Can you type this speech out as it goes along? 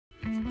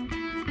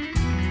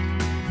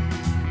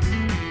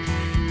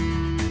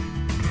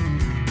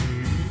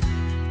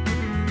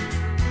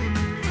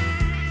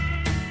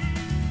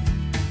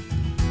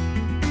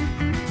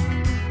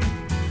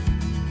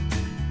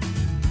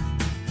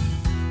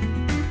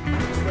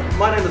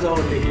my name is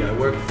Eoghan Leahy. I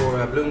work for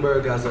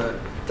Bloomberg as a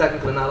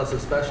technical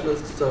analysis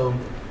specialist. So,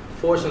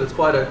 fortunately, it's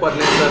quite an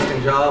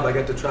interesting job. I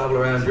get to travel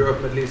around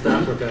Europe, Middle East,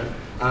 Africa,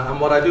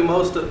 and what I do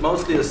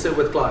mostly is sit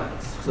with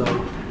clients. So,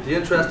 the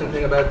interesting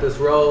thing about this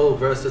role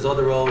versus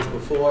other roles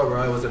before, where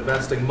I was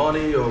investing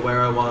money or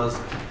where I was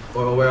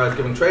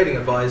giving trading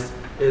advice,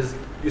 is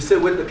you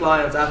sit with the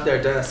clients at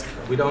their desk.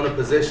 We don't have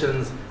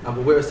positions, but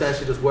we're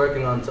essentially just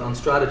working on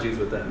strategies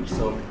with them.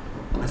 So,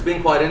 it's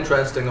been quite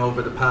interesting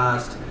over the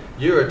past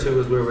year or two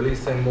as we're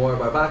releasing more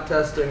of our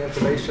backtesting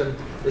information,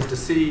 is to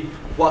see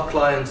what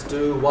clients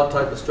do, what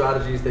type of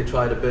strategies they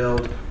try to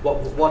build,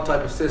 what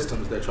type of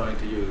systems they're trying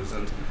to use.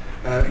 And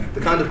the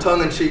kind of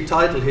tongue-in-cheek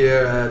title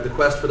here, The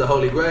Quest for the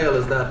Holy Grail,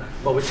 is that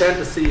what we tend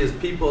to see is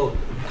people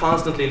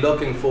constantly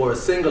looking for a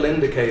single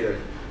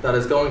indicator that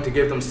is going to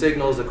give them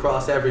signals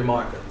across every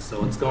market.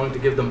 So it's going to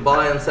give them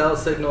buy and sell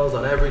signals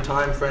on every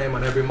time frame,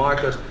 on every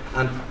market,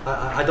 and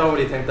I don't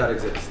really think that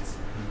exists.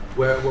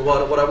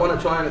 What I want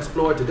to try and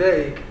explore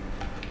today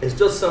is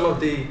just some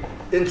of the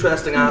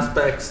interesting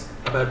aspects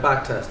about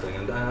backtesting,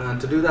 and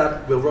to do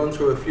that we'll run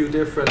through a few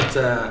different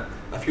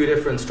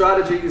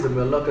strategies, and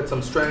we'll look at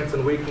some strengths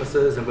and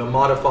weaknesses, and we'll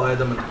modify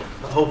them, and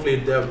hopefully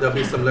there'll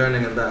be some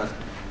learning in that.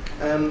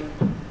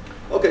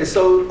 Okay,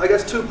 so I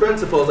guess two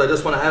principles I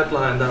just want to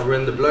outline that were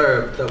in the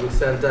blurb that we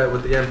sent out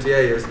with the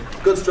MTA is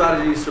good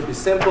strategies should be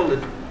simple,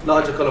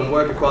 logical, and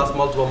work across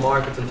multiple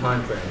markets and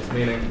time frames,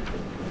 meaning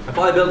if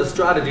I build a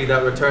strategy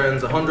that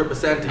returns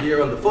 100% a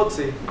year on the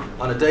FTSE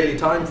on a daily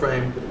time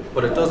frame,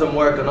 but it doesn't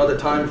work on other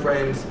time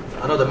frames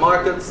and other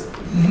markets,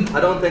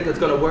 I don't think it's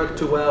going to work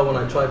too well when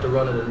I try to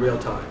run it in real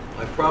time.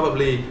 I've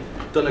probably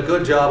done a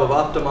good job of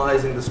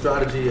optimizing the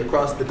strategy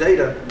across the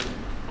data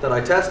that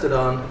I tested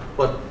on,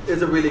 but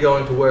is it really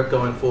going to work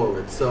going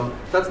forward? So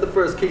that's the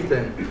first key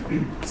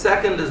thing.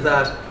 Second is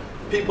that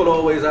people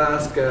always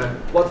ask,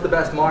 what's the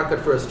best market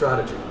for a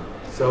strategy?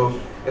 So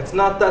it's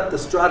not that the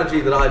strategy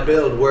that I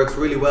build works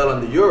really well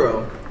on the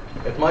euro.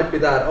 It might be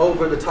that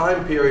over the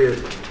time period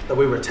that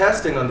we were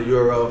testing on the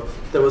euro,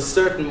 there was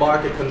certain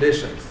market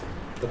conditions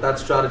that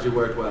strategy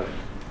worked well in.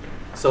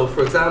 So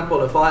for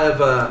example, if I have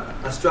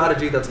a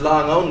strategy that's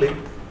long only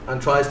and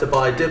tries to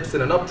buy dips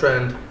in an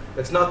uptrend,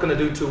 it's not going to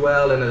do too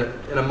well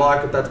in a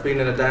market that's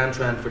been in a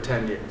downtrend for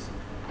 10 years.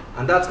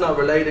 And that's not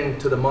relating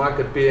to the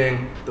market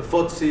being the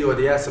FTSE or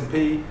the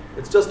S&P.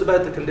 It's just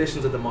about the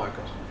conditions of the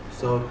market.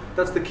 So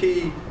that's the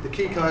key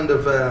kind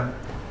of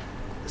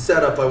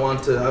setup I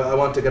want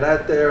to get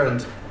out there.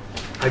 And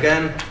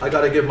again, I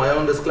got to give my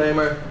own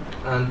disclaimer.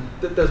 And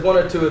there's one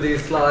or two of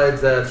these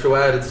slides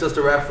throughout. It's just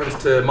a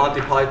reference to Monty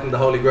Python, The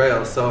Holy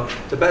Grail. So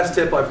the best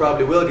tip I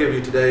probably will give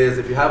you today is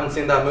if you haven't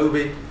seen that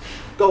movie,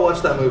 go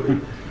watch that movie.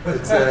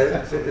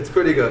 It's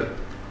pretty good.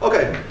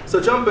 Okay,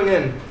 so jumping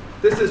in,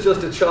 this is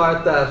just a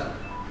chart that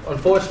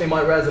unfortunately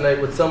might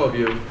resonate with some of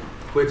you,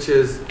 which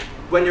is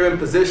when you're in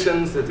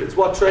positions, it's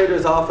what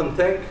traders often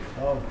think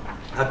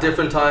at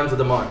different times of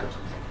the market.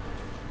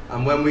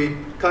 And when we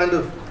kind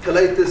of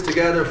collate this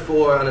together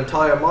for an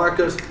entire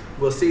market,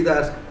 we'll see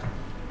that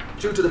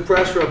due to the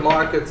pressure of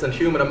markets and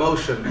human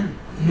emotion,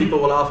 people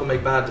will often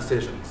make bad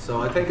decisions.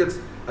 So I think it's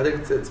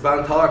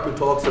Van Tharp who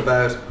talks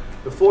about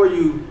before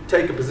you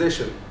take a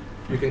position,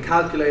 you can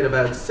calculate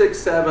about 6,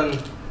 7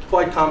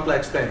 quite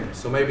complex things.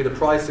 So maybe the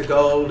price of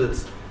gold,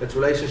 its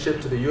relationship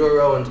to the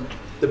euro, and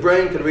the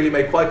brain can really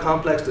make quite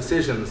complex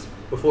decisions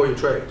before you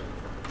trade.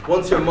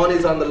 Once your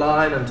money's on the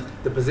line and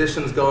the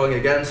position's going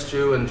against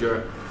you and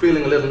you're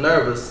feeling a little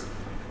nervous,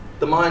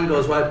 the mind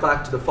goes right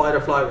back to the fight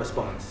or flight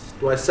response.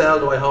 Do I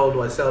sell, do I hold,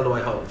 do I sell, do I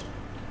hold?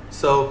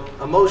 So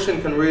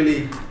emotion can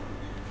really,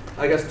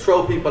 I guess,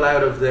 throw people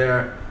out of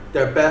their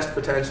best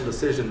potential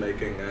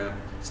decision-making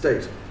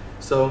state.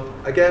 So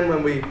again,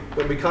 when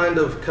we kind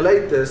of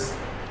collate this,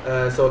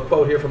 so a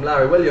quote here from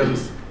Larry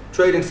Williams,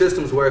 trading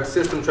systems work,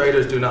 system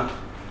traders do not.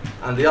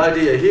 And the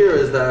idea here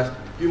is that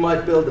you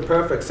might build the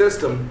perfect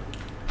system,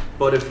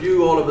 but if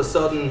you all of a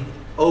sudden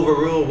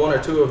overrule one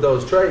or two of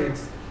those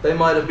trades, they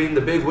might have been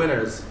the big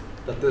winners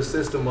that this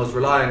system was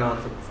relying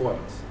on for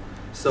performance.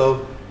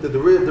 So the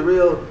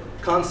real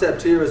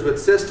concept here is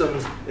with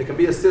systems, it can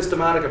be a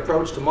systematic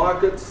approach to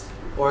markets,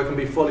 or it can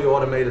be fully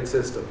automated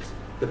systems.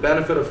 The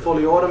benefit of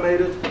fully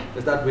automated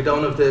is that we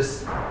don't have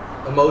this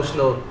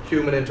emotional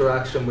human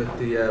interaction with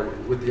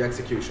the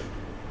execution.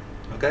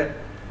 Okay?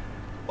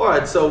 All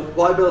right, so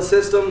why build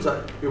systems?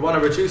 We want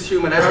to reduce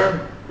human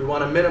error. We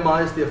want to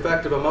minimize the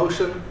effect of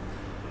emotion.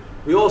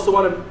 We also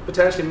want to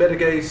potentially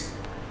mitigate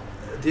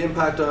the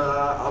impact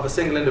of a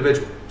single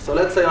individual. So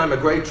let's say I'm a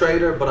great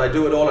trader, but I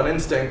do it all on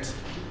instinct,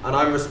 and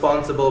I'm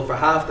responsible for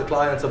half the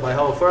clients of my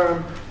whole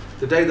firm.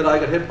 The day that I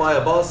get hit by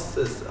a bus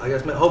is, I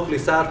guess, hopefully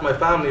sad for my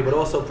family, but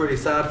also pretty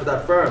sad for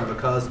that firm,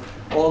 because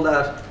all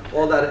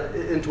that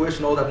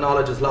intuition, all that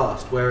knowledge is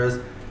lost. Whereas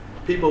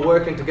people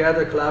working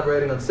together,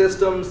 collaborating on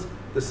systems,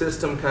 the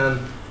system can,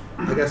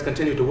 I guess,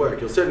 continue to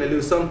work. You'll certainly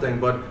lose something,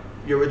 but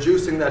you're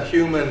reducing that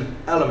human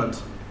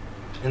element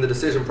in the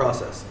decision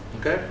process.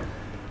 Okay?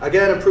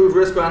 Again, improve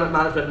risk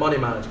management, money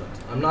management.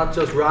 I'm not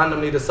just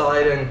randomly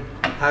deciding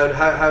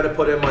how to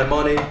put in my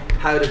money,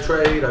 how to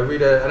trade. I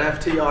read an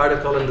FT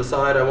article and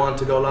decide I want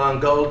to go long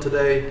gold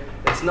today.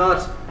 It's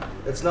not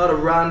a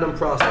random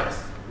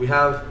process. We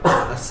have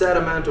a set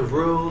amount of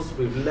rules.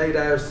 We've laid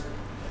out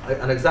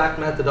an exact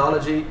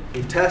methodology.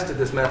 We've tested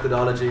this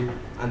methodology,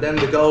 and then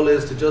the goal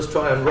is to just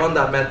try and run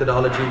that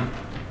methodology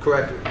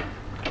correctly.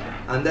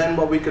 And then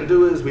what we can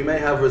do is we may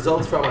have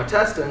results from our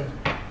testing.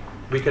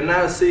 We can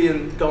now see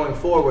going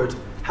forward,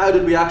 how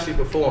did we actually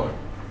perform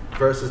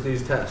versus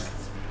these tests?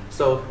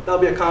 So that'll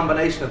be a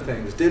combination of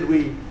things. Did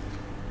we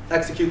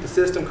execute the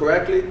system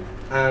correctly,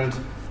 and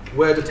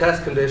were the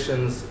test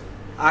conditions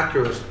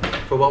accurate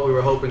for what we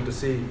were hoping to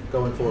see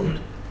going forward?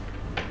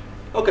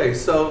 Okay,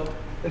 so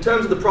in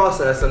terms of the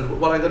process,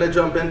 and what I'm going to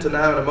jump into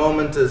now in a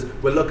moment is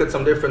we'll look at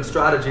some different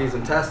strategies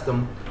and test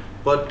them.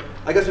 But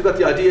I guess we've got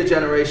the idea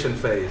generation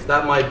phase.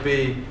 That might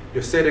be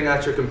you're sitting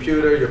at your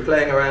computer, you're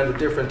playing around with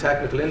different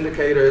technical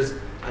indicators,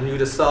 and you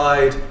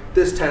decide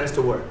this tends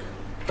to work.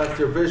 That's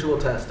your visual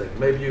testing.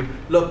 Maybe you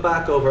look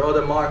back over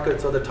other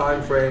markets, other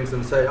time frames,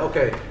 and say,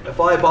 okay, if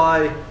I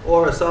buy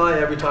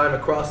RSI every time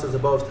it crosses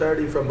above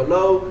 30 from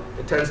below,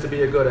 it tends to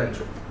be a good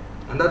entry.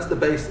 And that's the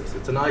basis.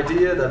 It's an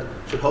idea that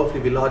should hopefully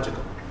be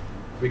logical.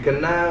 We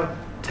can now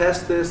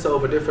test this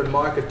over different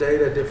market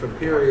data, different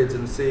periods,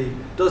 and see,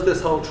 does this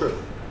hold true?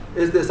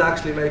 Is this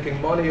actually making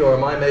money, or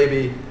am I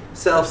maybe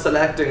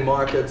self-selecting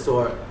markets,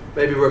 or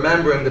maybe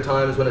remembering the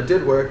times when it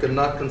did work and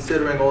not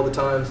considering all the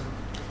times,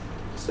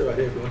 stay right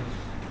here if you want,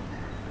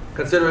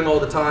 considering all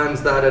the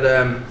times that it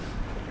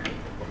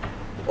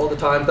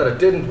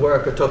didn't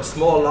work or took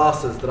small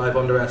losses that I've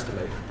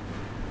underestimated.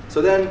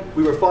 So then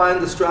we refine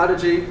the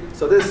strategy.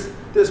 So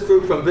this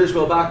group from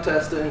visual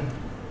backtesting,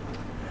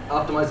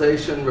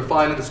 optimization,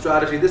 refining the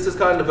strategy, this is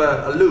kind of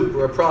a loop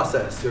or a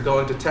process. You're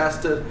going to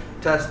test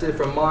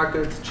different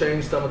markets,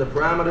 change some of the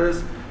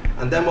parameters,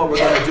 and then what we're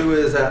going to do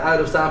is out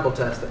of sample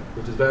testing,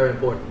 which is very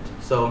important.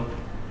 So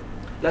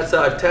let's say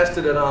I've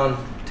tested it on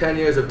 10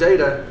 years of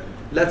data.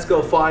 Let's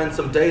go find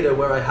some data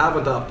where I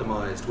haven't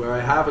optimized, where I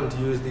haven't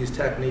used these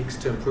techniques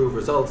to improve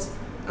results,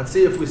 and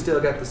see if we still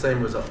get the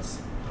same results.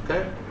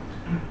 Okay?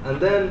 And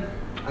then,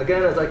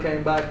 again, as I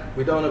came back,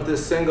 we don't have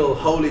this single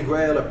holy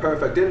grail or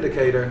perfect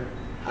indicator,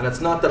 and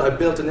it's not that I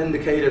built an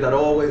indicator that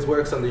always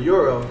works on the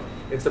euro.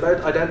 It's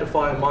about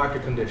identifying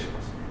market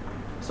conditions.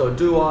 So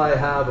do I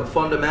have a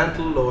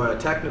fundamental or a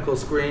technical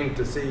screen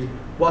to see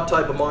what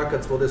type of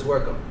markets will this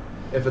work on?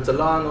 If it's a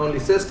long-only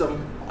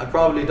system, I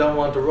probably don't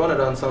want to run it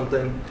on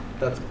something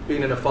that's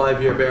been in a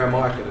 5-year bear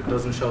market. It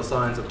doesn't show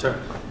signs of turn,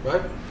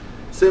 right?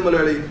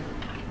 Similarly,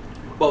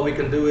 what we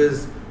can do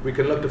is we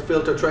can look to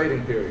filter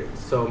trading periods.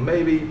 So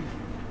maybe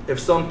if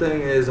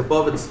something is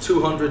above its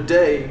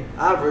 200-day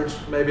average,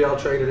 maybe I'll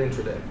trade it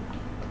intraday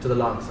to the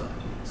long side.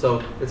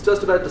 So it's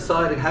just about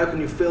deciding how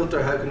can you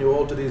filter, how can you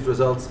alter these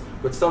results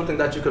with something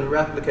that you can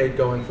replicate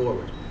going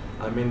forward.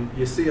 I mean,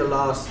 you see a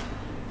lot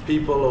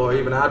people or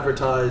even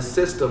advertise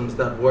systems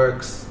that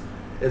works.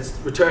 It's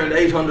returned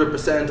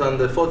 800% on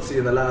the FTSE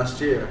in the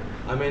last year.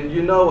 I mean,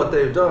 you know what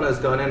they've done is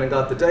gone in and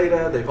got the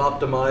data, they've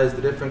optimized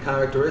the different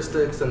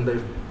characteristics, and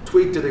they've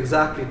tweaked it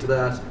exactly to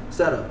that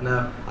setup.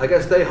 Now, I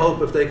guess they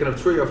hope if they can have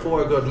 3 or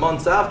 4 good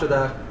months after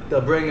that,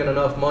 they'll bring in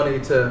enough money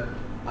to,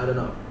 I don't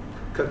know,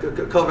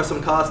 cover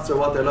some costs or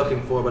what they're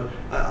looking for. But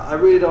I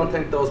really don't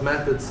think those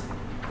methods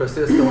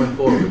persist going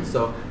forward.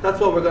 So that's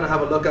what we're going to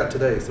have a look at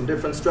today. Some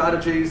different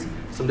strategies,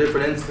 some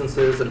different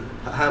instances, and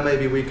how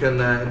maybe we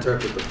can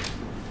interpret them.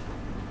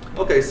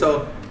 Okay,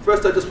 so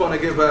first I just want to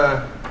give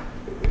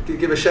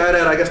a shout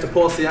out, I guess, to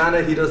Paul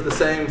Siana. He does the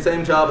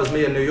same job as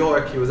me in New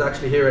York. He was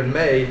actually here in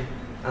May,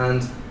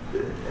 and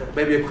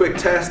maybe a quick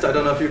test. I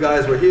don't know if you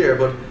guys were here,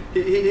 but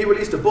he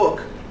released a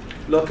book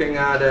looking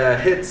at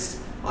hits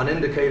on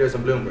indicators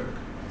in Bloomberg.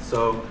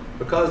 So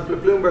because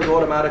Bloomberg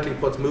automatically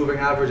puts moving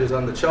averages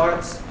on the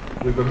charts,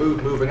 we've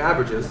removed moving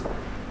averages.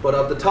 But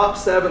of the top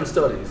 7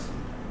 studies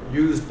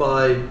used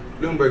by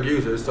Bloomberg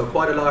users, so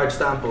quite a large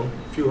sample,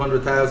 a few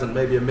 100,000,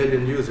 maybe 1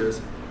 million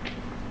users,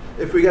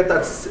 if we get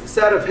that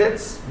set of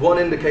hits, one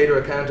indicator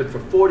accounted for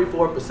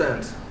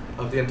 44%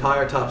 of the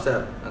entire top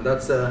 7, and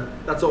that's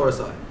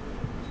RSI.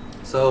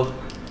 So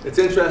it's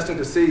interesting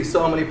to see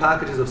so many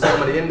packages of so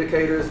many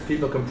indicators.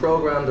 People can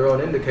program their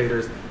own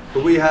indicators,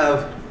 but we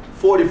have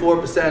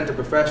 44% of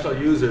professional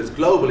users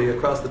globally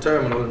across the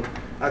terminal. And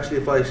actually,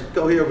 if I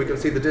go here, we can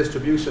see the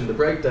distribution, the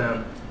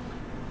breakdown.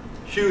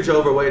 Huge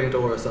overweighting to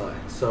RSI.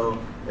 So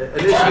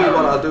initially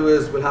what I'll do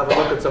is we'll have a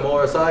look at some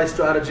RSI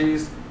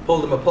strategies, pull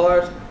them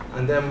apart,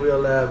 and then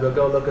we'll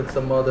go look at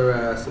some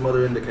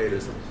other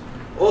indicators.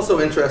 Also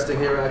interesting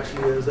here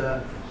actually is,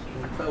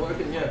 if I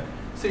working, yeah.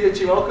 See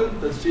Ichimoku,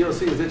 that's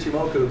GOC is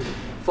Ichimoku,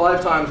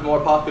 5 times more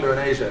popular in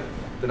Asia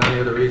than any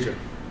other region.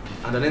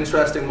 And an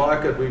interesting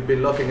market we've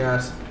been looking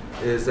at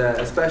is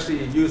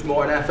especially used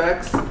more in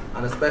FX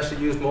and especially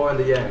used more in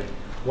the yen.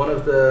 One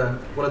of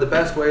the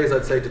best ways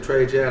I'd say to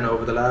trade yen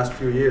over the last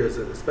few years,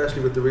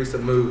 especially with the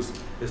recent moves,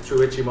 is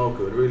through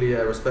Ichimoku. It really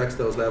respects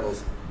those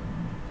levels.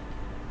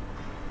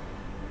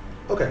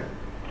 Okay,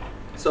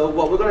 so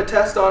what we're going to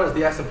test on is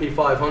the S&P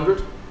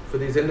 500 for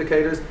these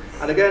indicators.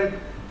 And again,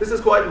 this is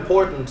quite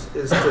important,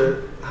 is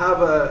to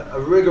have a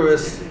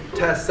rigorous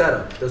test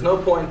setup. There's no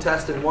point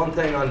testing one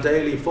thing on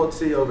daily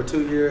FTSE over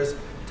 2 years,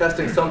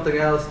 testing something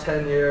else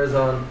 10 years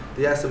on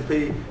the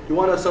S&P. You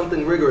want to have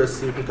something rigorous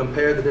so you can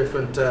compare the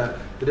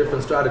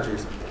different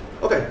strategies.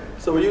 Okay,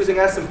 so we're using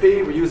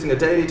S&P, we're using a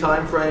daily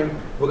time frame.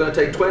 We're going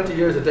to take 20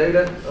 years of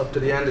data up to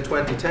the end of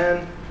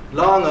 2010,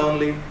 long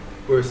only.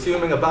 We're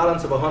assuming a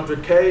balance of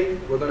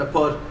 100K. We're going to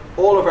put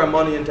all of our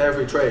money into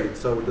every trade.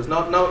 So there's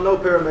no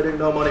pyramiding,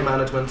 no money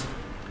management,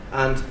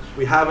 and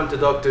we haven't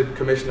deducted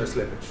commission or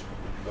slippage.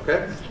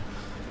 Okay?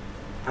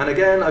 And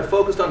again, I've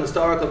focused on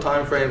historical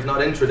time frames,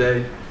 not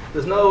intraday.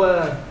 There's no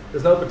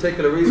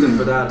particular reason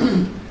for that.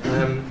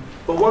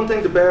 But one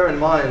thing to bear in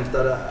mind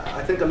that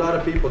I think a lot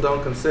of people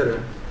don't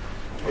consider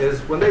is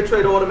when they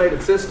trade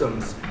automated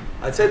systems,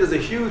 I'd say there's a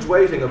huge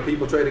weighting of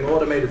people trading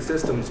automated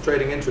systems,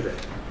 trading intraday,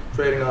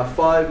 trading off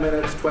 5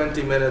 minutes,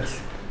 20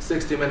 minutes,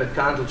 60-minute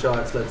candle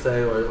charts, let's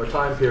say, or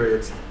time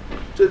periods.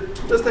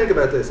 Just think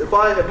about this. If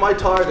my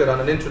target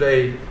on an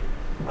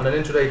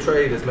intraday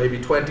trade is maybe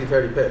 20,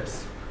 30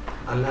 pips,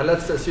 and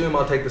let's assume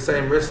I'll take the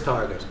same risk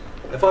target.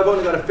 If I've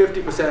only got a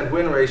 50%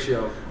 win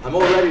ratio, I'm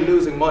already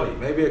losing money.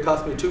 Maybe it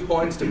cost me 2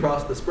 points to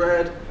cross the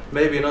spread,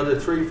 maybe another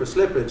 3 for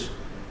slippage.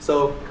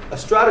 So a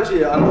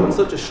strategy on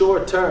such a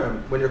short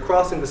term, when you're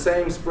crossing the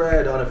same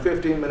spread on a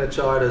 15-minute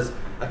chart as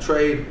a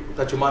trade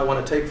that you might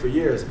want to take for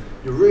years,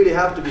 you really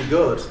have to be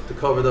good to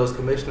cover those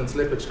commission and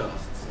slippage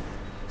costs.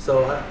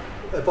 So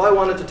if I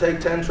wanted to take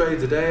 10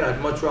 trades a day,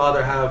 I'd much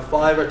rather have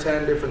 5 or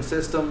 10 different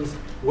systems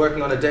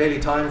working on a daily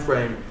time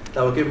frame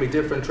that will give me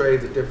different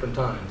trades at different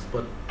times.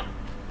 But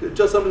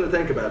just something to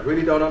think about.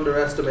 Really don't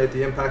underestimate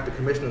the impact of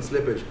commission and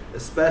slippage,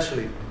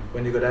 especially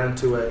when you go down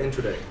to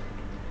intraday.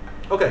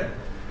 Okay,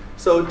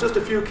 so just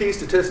a few key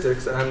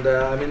statistics, and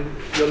I mean,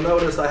 you'll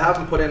notice I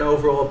haven't put in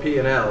overall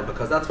P&L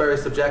because that's very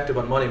subjective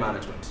on money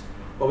management.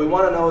 What we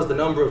want to know is the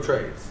number of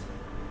trades.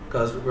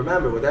 Because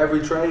remember, with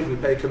every trade we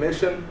pay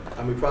commission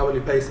and we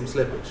probably pay some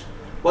slippage.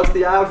 What's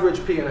the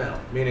average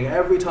P&L? Meaning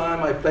every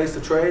time I place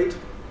a trade,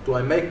 do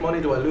I make money,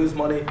 do I lose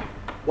money?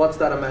 What's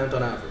that amount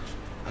on average?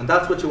 And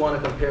that's what you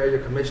want to compare your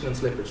commission and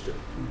slippage to.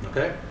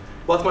 Okay?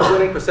 What's my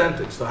winning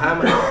percentage? So how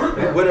many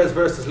winners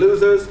versus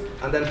losers,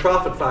 and then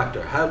profit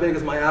factor. How big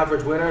is my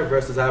average winner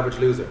versus average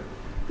loser?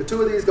 The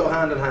two of these go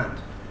hand in hand.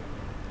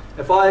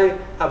 If I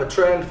have a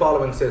trend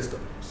following system,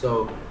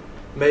 so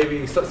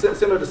maybe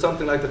similar to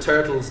something like the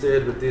Turtles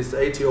did with these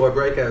ATR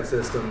breakout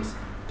systems,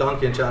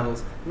 Donchian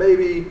channels,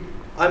 maybe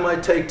I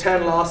might take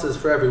 10 losses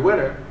for every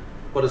winner,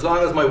 but as long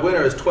as my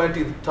winner is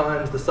 20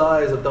 times the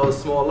size of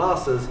those small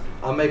losses,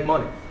 I'll make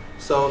money.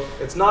 So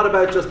it's not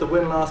about just the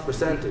win-loss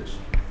percentage.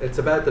 It's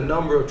about the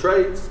number of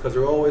trades, because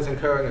you're always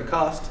incurring a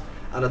cost,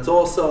 and it's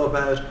also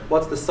about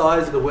what's the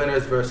size of the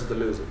winners versus the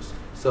losers.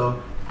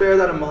 So bear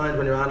that in mind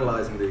when you're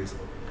analyzing these.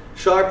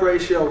 Sharp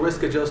ratio,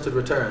 risk-adjusted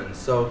returns.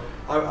 So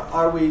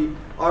are we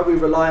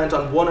reliant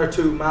on 1 or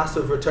 2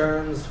 massive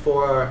returns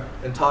for our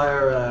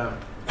entire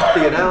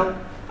P&L?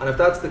 And if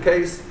that's the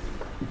case,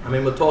 I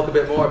mean, we'll talk a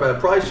bit more about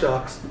price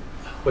shocks,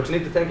 but you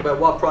need to think about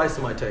what price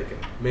am I taking?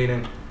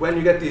 Meaning, when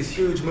you get these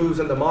huge moves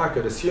in the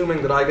market,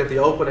 assuming that I get the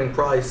opening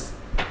price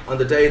on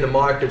the day the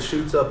market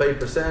shoots up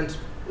 8%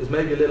 is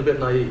maybe a little bit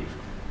naive.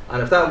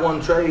 And if that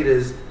one trade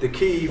is the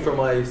key for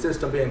my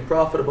system being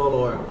profitable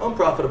or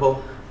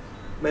unprofitable,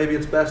 maybe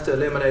it's best to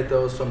eliminate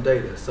those from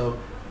data. So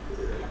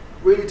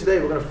really today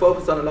we're going to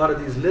focus on a lot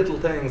of these little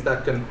things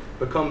that can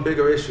become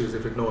bigger issues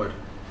if ignored.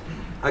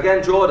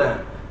 Again,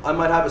 drawdown. I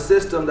might have a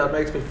system that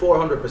makes me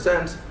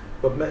 400%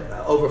 but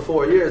over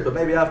 4 years, but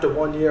maybe after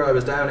 1 year I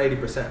was down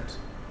 80%.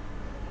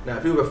 Now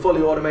if you have a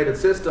fully automated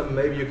system,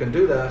 maybe you can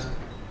do that,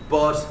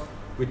 but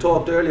we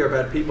talked earlier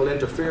about people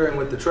interfering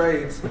with the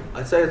trades.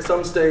 I'd say at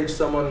some stage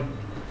someone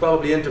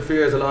probably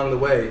interferes along the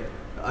way.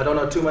 I don't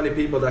know too many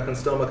people that can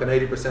stomach an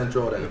 80%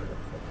 drawdown.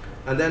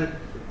 And then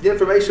the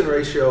information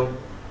ratio,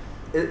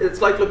 it's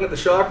like looking at the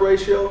Sharpe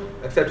ratio,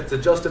 except it's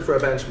adjusted for a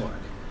benchmark.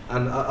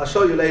 And I'll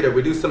show you later,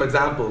 we do some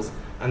examples,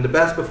 and the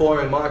best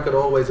performing market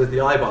always is the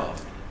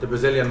IBOV, the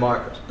Brazilian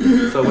market.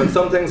 So when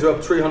some things are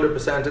up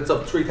 300%, it's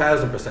up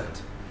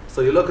 3,000%.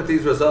 So you look at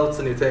these results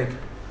and you think,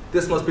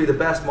 this must be the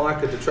best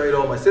market to trade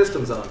all my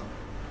systems on.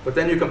 But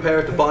then you compare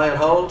it to buy and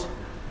hold,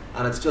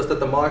 and it's just that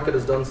the market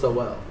has done so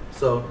well.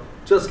 So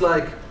just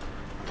like,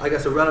 I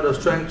guess, a relative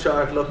strength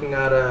chart looking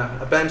at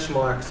a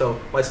benchmark. So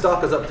my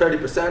stock is up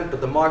 30%,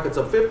 but the market's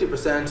up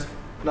 50%,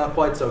 not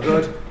quite so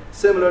good.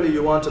 Similarly,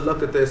 you want to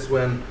look at this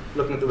when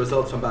looking at the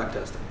results from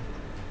backtesting.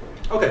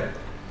 Okay,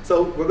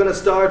 so we're going to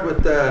start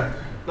with the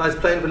nice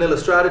plain vanilla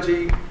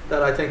strategy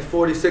that I think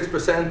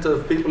 46%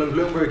 of people in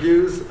Bloomberg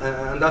use,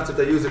 and that's if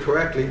they use it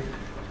correctly.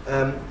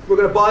 We're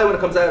going to buy when it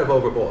comes out of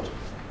overbought.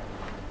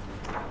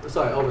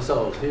 Sorry,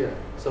 oversold here.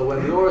 So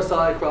when the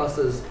RSI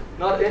crosses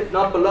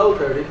not below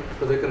 30,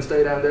 because it can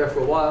stay down there for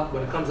a while,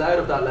 when it comes out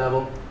of that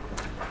level,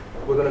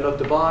 we're going to look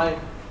to buy,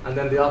 and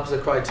then the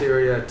opposite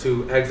criteria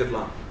to exit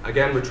long.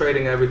 Again, we're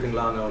trading everything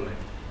long only.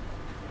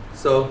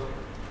 So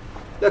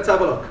let's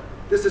have a look.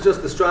 This is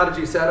just the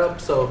strategy setup.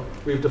 So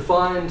we've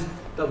defined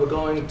that we're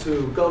going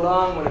to go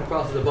long when it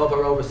crosses above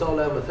our oversold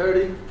level of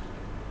 30.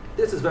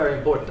 This is very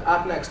important.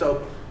 At next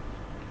open.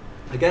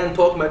 Again,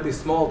 talking about these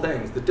small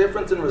things. The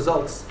difference in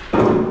results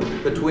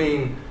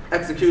between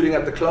executing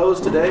at the close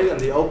today and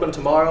the open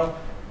tomorrow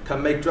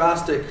can make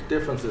drastic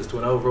differences to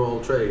an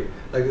overall trade.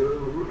 Like,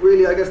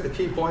 really, I guess the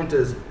key point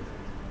is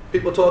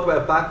people talk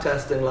about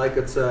backtesting like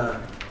it's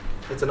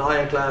an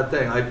ironclad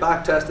thing. I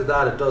backtested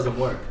that, it doesn't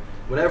work.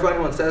 Whenever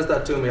anyone says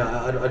that to me,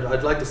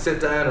 I'd like to sit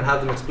down and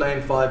have them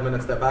explain 5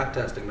 minutes their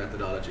backtesting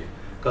methodology,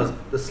 because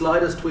the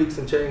slightest tweaks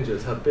and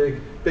changes have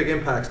big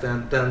impacts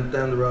down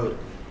the road.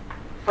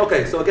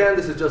 Okay, so again,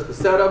 this is just the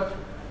setup.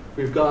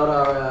 We've got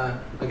our,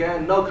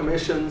 again, no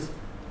commissions.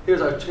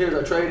 Here's our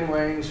trading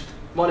range,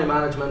 money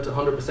management,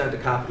 100%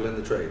 of capital in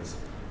the trades.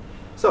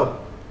 So,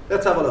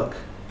 let's have a look.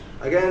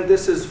 Again,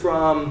 this is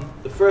from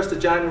the 1st of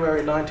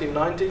January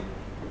 1990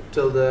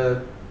 till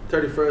the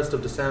 31st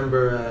of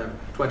December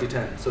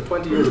 2010. So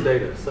 20 years of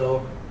data.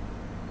 So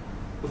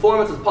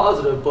performance is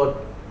positive, but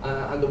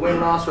and the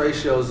win-loss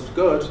ratio is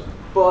good,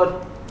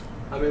 but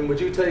I mean, would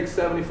you take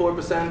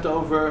 74%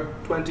 over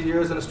 20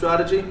 years in a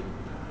strategy?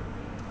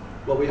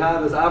 What we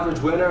have is average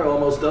winner,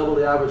 almost double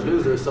the average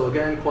loser, so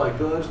again, quite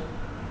good.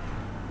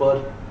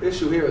 But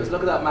issue here is,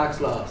 look at that max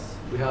loss.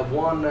 We have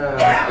one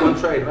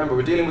trade. Remember,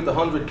 we're dealing with the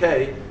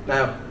 100K.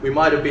 Now, we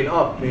might have been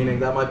up, meaning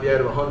that might be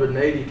out of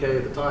 180K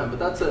at the time, but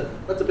that's a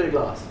big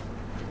loss.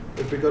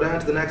 If we go down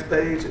to the next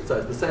page, it's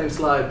the same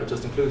slide, but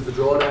just includes the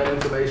drawdown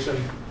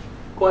information.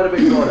 Quite a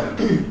big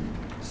drawdown.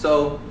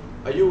 So,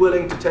 are you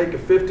willing to take a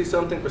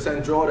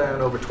 50-something% drawdown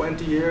over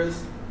 20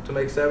 years to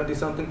make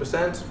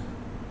 70-something%?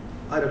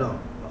 I don't know.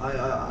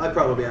 I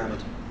probably am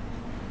it.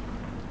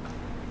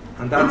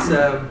 And that's,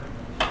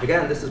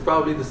 again, this is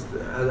probably,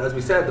 as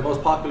we said, the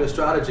most popular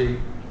strategy,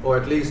 or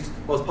at least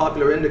most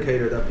popular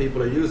indicator that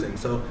people are using.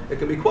 So it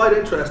can be quite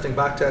interesting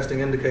backtesting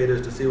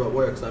indicators to see what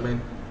works. I mean,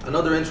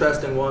 another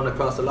interesting one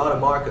across a lot of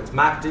markets,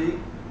 MACD,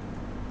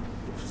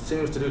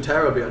 seems to do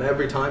terribly on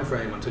every time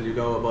frame until you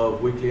go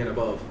above, weekly and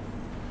above.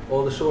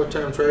 All the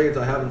short-term trades,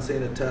 I haven't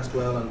seen it test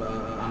well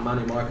on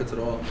many markets at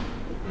all.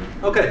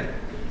 Okay,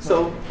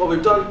 so what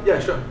we've done, yeah,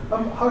 sure.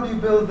 How do you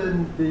build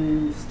in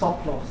the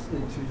stop loss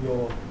into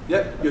your...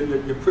 Yeah,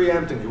 you're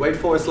preempting. You wait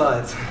 4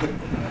 slides.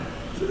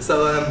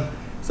 so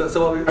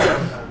what we...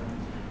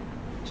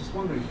 Just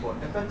wondering, for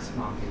FX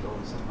market or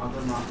some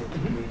other market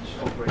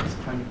which operates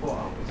 24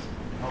 hours,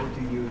 how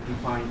do you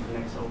define the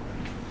next open?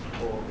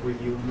 Or will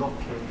you lock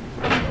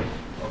in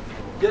of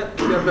your...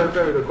 Yeah,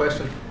 very good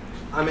question.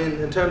 I mean,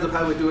 in terms of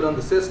how we do it on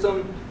the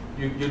system,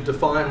 you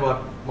define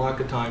what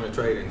market time you're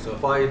trading. So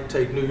if I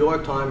take New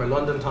York time or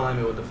London time,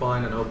 it will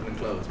define an open and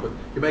close. But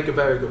you make a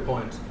very good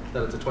point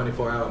that it's a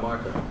 24-hour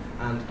market.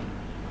 And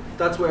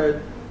that's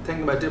where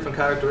thinking about different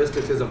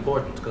characteristics is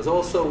important. Because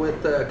also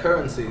with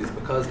currencies,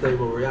 because they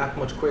will react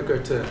much quicker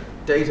to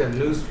data and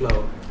news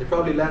flow, they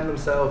probably lend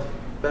themselves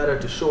better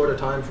to shorter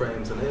time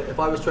frames. And if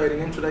I was trading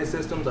intraday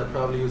systems, I'd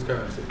probably use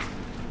currencies.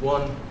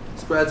 One,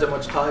 spreads are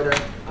much tighter,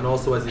 and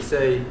also, as you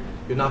say,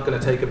 you're not going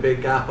to take a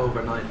big gap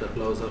overnight that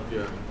blows up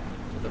your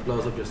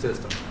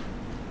system.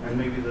 And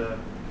maybe the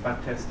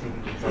back testing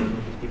is a little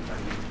bit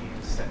different if you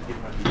set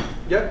different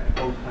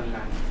open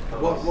and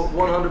close.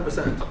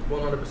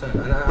 100%.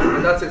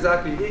 And that's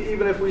exactly,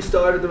 even if we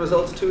started the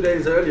results 2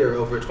 days earlier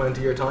over a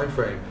 20-year time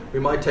frame, we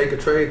might take a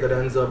trade that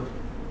ends up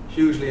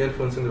hugely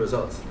influencing the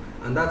results.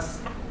 And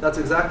that's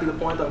exactly the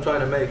point I'm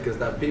trying to make, is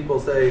that people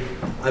say,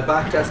 I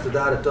back tested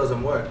that, it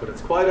doesn't work. But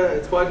it's quite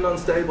an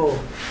unstable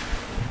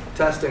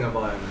testing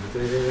environment.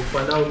 It's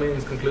by no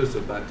means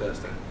conclusive back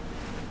testing.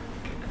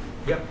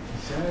 Yep.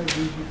 So how would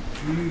you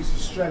use a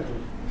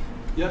straddle?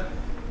 Yeah.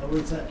 How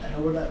would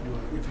that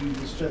work? If you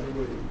use a straddle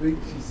where it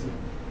reaches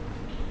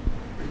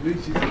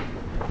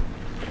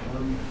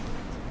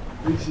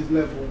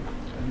level,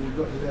 and you've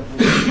got the level,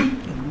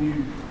 and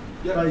you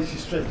base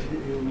your strategy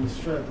on the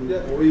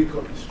straddle, or you've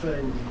got the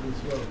strangle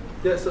as well.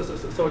 Yeah.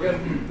 So again,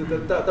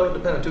 that would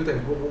depend on 2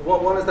 things.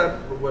 One is that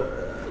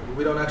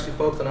we don't actually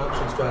focus on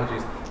option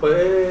strategies, but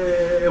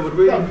it would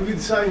really. No, but the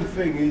same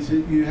thing is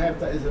that you have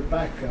that as a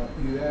backup.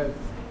 You have.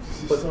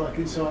 It's like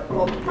you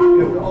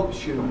have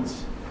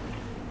options.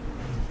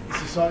 It's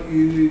just like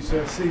you use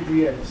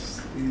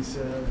CDS. Is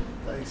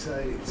they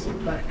say it's a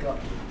backup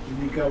when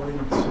you go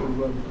into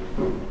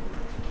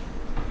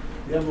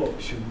the other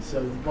options.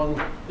 So one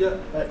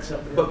backs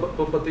up the other.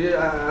 But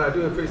I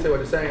do appreciate what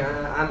you're saying,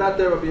 and that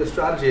there would be a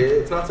strategy.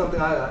 It's not something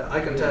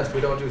I can test.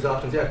 We don't use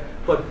options yet,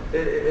 but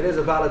it is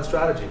a valid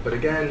strategy. But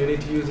again, you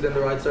need to use it in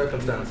the right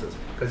circumstances,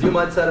 because you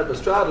might set up a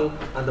straddle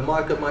and the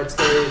market might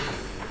stay.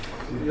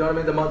 You know what I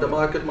mean? The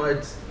market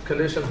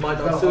conditions might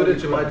not suit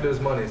it. You might lose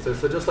money. So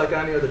just like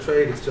any other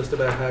trade, it's just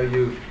about how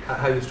you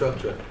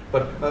structure it.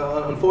 But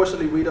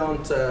unfortunately, we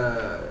don't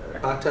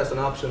backtest on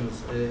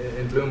options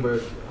in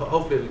Bloomberg.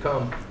 Hopefully, it'll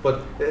come.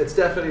 But it's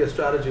definitely a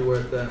strategy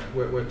worth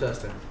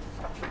testing.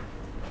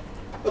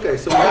 Okay,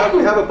 so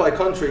we have it by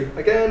country.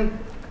 Again,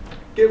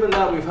 given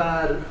that we've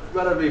had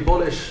relatively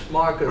bullish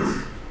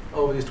markets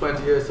over these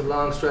 20 years, some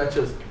long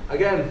stretches.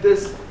 Again,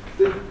 this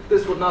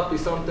this would not be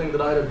something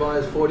that I'd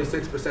advise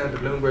 46% of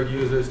Bloomberg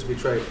users to be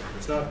trading.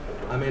 It's not,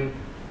 I mean,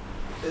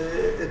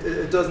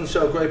 it doesn't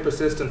show great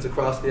persistence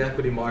across the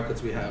equity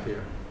markets we have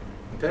here.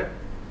 Okay?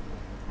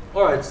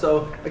 All right,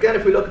 so again,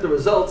 if we look at the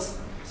results,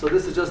 so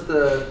this is just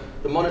the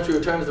monetary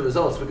returns, the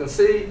results. We can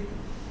see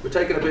we're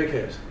taking a big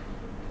hit.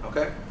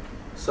 Okay?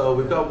 So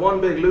we've got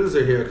one big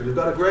loser here because we've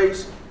got a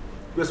great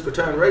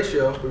risk-return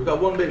ratio. We've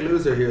got one big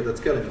loser here that's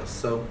killing us.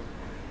 So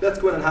let's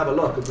go in and have a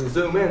look. If we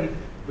zoom in,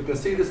 we can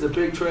see this is a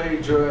big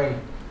trade during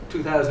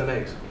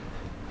 2008.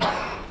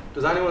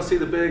 Does anyone see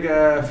the big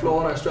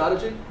flaw in our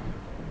strategy?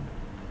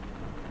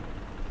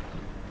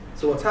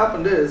 So what's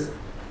happened is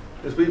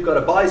we've got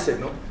a buy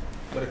signal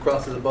when it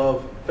crosses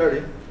above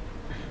 30,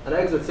 an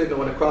exit signal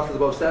when it crosses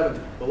above 70.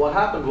 But what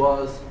happened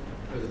was,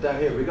 there's it down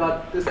here, we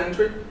got this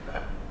entry,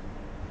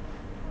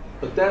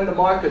 but then the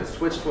market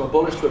switched from a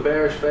bullish to a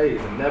bearish phase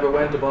and never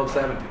went above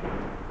 70.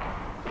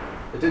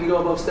 It didn't go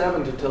above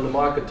 70 until the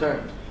market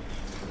turned.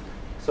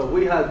 So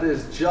we had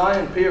this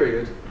giant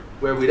period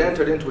where we'd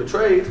entered into a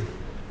trade,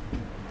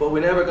 but we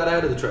never got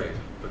out of the trade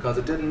because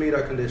it didn't meet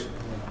our conditions.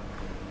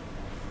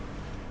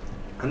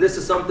 And this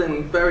is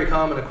something very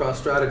common across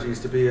strategies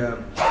to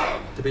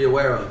be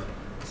aware of.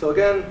 So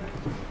again,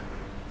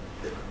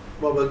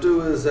 what we'll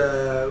do is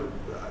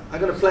I'm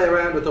going to play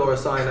around with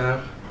RSI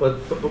now,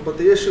 but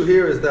the issue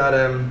here is that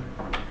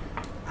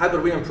how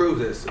could we improve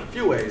this? A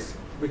few ways.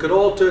 We could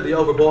alter the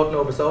overbought and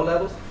oversold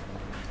levels,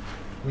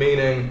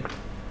 meaning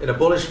in a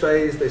bullish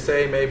phase they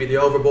say maybe the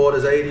overbought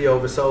is 80,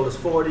 oversold is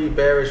 40,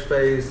 bearish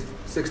phase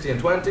 60 and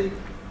 20.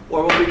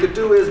 Or what we could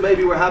do is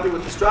maybe we're happy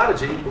with the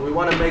strategy, but we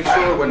want to make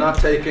sure we're not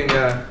taking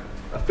a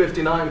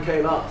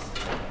 59k loss.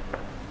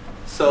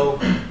 So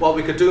what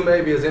we could do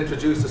maybe is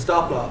introduce a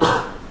stop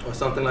loss or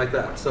something like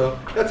that. So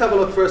let's have a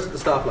look first at the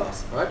stop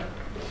loss. All right?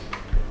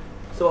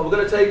 So what we're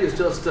going to take is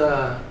just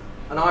an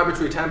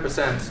arbitrary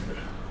 10%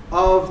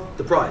 of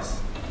the price.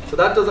 So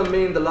that doesn't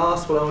mean the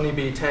loss will only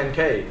be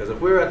 10k, because if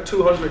we're at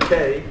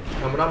 200k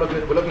and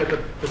we're looking at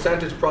the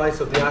percentage price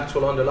of the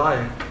actual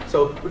underlying,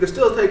 so we can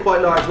still take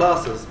quite large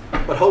losses,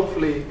 but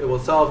hopefully it will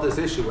solve this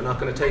issue. We're not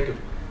going to take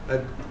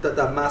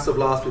that massive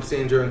loss we've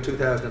seen during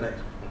 2008.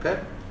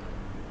 Okay?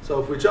 So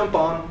if we jump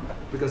on,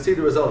 we can see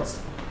the results.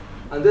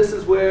 And this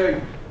is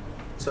where,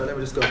 so let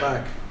me just go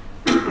back.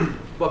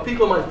 What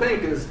people might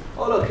think is,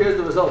 oh look, here's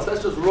the results.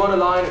 Let's just run a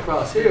line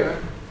across here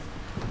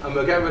and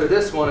we'll get rid of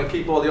this one and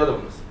keep all the other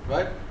ones,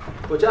 right?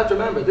 But you have to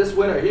remember, this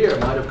winner here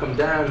might have come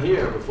down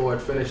here before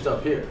it finished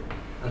up here.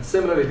 And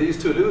similarly,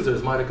 these two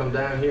losers might have come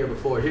down here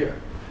before here.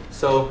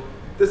 So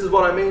this is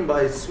what I mean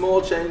by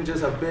small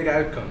changes have big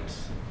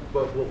outcomes.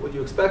 But what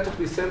you expect it to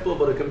be simple,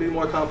 but it can be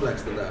more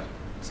complex than that.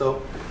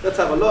 So let's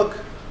have a look.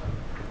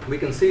 We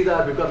can see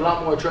that we've got a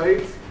lot more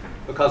trades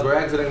because we're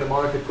exiting the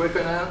market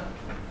quicker now.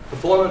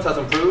 Performance has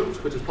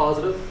improved, which is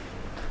positive.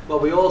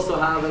 What we also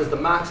have is the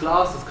max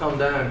loss has come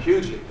down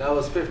hugely. That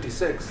was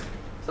 56.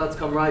 So that's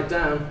come right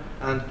down.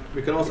 And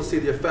we can also see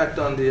the effect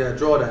on the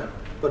drawdown.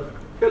 But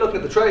here looking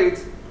at the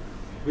trades,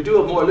 we do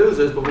have more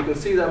losers, but we can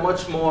see they're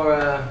much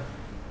more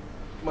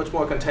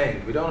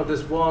contained. We don't have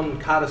this one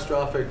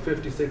catastrophic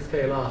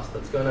 56k loss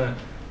that's gonna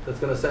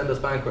send us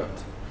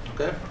bankrupt.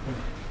 Okay?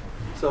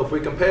 So if we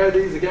compare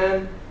these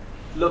again,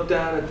 look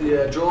down at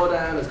the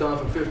drawdown, it's gone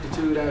from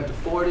 52 down to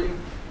 40.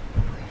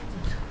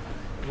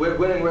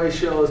 Winning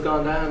ratio has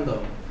gone down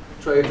though.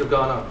 Trades have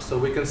gone up. So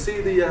we can see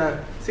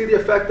the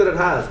effect that it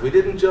has. We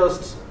didn't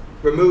just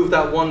remove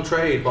that one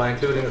trade by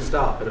including a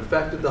stop. It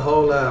affected the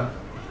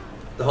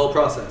whole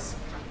process.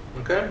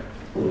 Okay?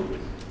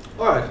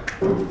 All right.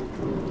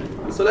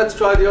 So let's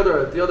try the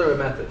other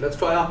method. Let's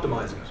try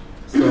optimizing it.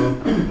 So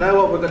now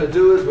what we're going to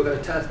do is we're going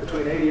to test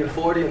between 80 and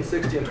 40 and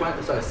 60 and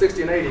 20. Sorry,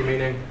 60 and 80,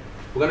 meaning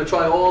we're going to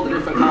try all the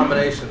different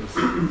combinations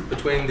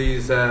between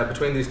these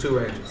two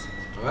ranges.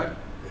 All right.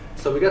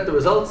 So we get the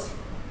results,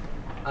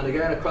 and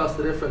again across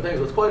the different things.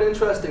 What's quite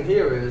interesting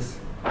here is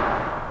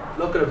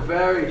look at a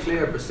very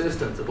clear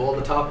persistence of all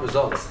the top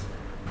results,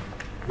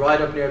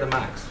 right up near the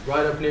max,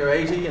 right up near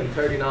 80 and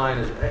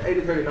 39.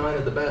 39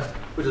 is the best,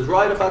 which is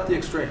right up at the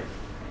extreme.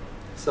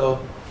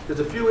 So there's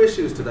a few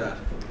issues to that.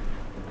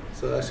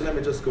 So actually, let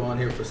me just go on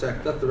here for a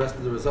sec. That's the rest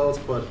of the results.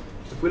 But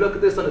if we look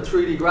at this on a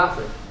 3D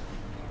graphic,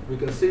 we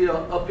can see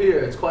up here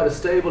it's quite a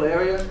stable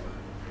area.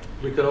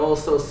 We can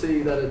also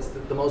see that it's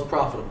the most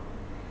profitable.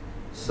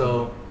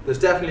 So there's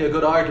definitely a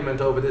good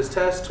argument over this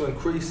test to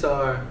increase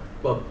our,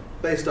 well,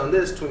 based on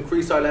this, to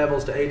increase our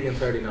levels to 80 and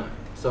 39.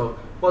 So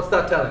what's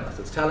that telling us?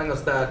 It's telling us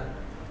that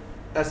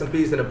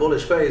S&P is in a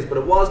bullish phase, but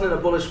it wasn't in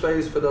a bullish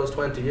phase for those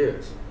 20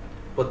 years.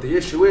 But the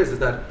issue is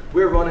that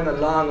we're running a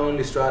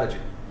long-only strategy.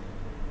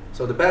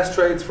 So the best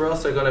trades for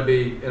us are going to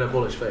be in a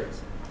bullish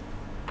phase.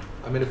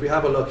 I mean, if we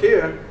have a look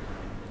here,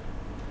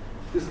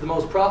 this is the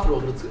most profitable,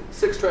 but it's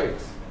 6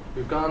 trades.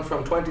 We've gone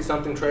from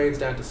 20-something trades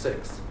down to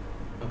 6.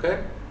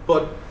 Okay?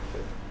 But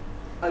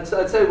I'd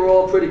say we're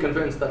all pretty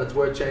convinced that it's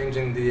worth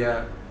changing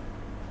the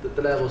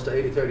levels to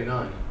 80,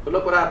 39. But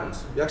look what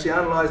happens. We actually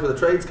analysed where the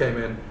trades came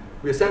in.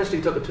 We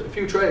essentially took a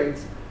few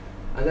trades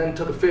and then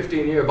took a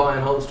 15-year buy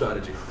and hold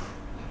strategy,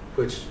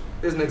 which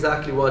isn't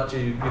exactly what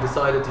you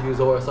decided to use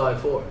RSI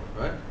for,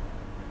 right?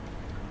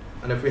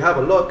 And if we have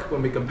a look,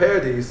 when we compare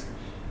these,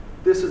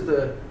 this is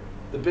the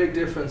big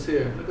difference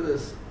here. Look at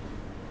this.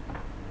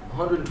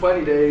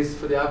 120 days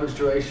for the average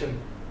duration,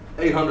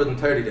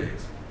 830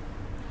 days.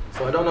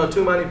 So I don't know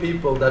too many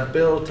people that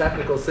build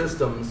technical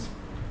systems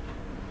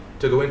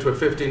to go into a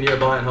 15-year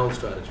buy and hold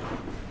strategy,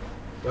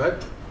 right?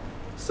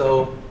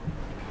 So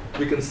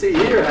we can see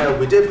here how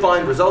we did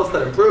find results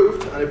that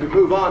improved, and if we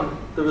move on,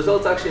 the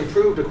results actually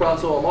improved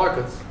across all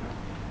markets.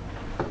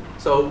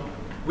 So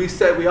we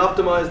said we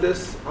optimized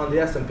this on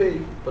the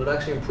S&P, but it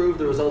actually improved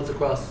the results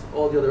across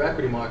all the other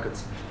equity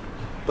markets.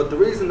 But the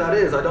reason that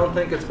is, I don't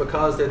think it's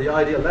because they're the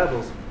ideal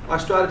levels. Our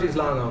strategy is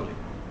long only.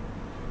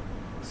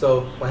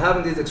 So by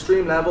having these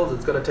extreme levels,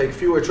 it's going to take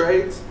fewer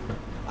trades,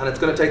 and it's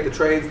going to take the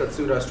trades that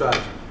suit our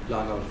strategy,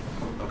 long only.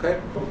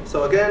 Okay?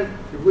 So again,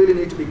 you really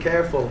need to be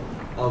careful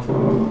of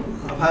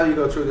how you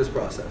go through this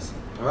process.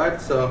 All right?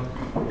 So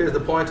here's the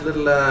point, a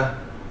little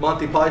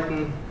Monty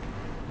Python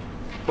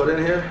put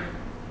in here.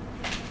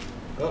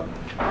 Oh,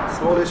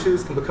 small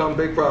issues can become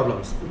big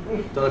problems.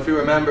 Don't know if you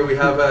remember, we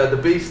have the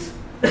Beast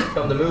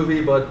from the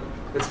movie, but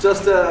it's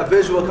just a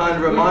visual kind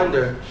of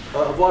reminder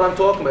of what I'm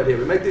talking about here.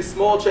 We make these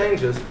small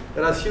changes,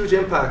 it has huge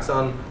impacts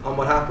on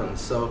what happens.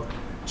 So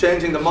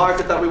changing the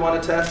market that we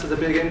want to test is a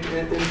big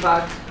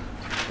impact.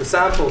 The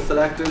sample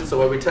selected,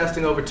 so are we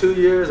testing over 2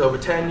 years, over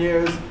 10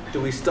 years? Do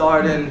we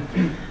start in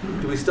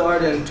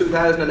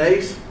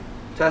 2008,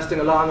 testing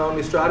a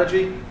long-only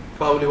strategy?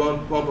 Probably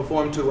won't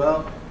perform too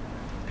well.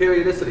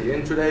 Periodicity,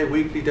 intraday,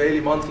 weekly, daily,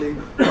 monthly,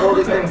 all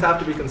these things have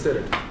to be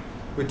considered.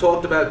 We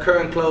talked about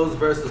current close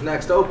versus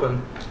next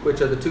open, which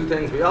are the two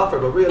things we offer,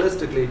 but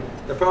realistically,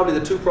 they're probably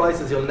the two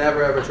prices you'll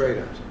never ever trade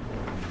at,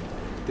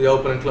 the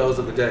open and close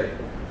of the day.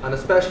 And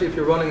especially if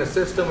you're running a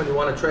system and you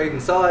want to trade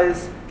in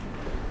size,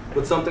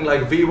 would something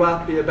like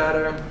VWAP be a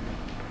better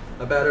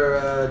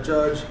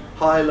judge,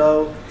 high,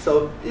 low?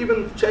 So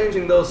even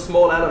changing those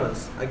small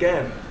elements,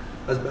 again,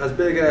 has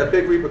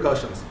big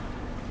repercussions.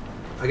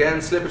 Again,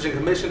 slippage and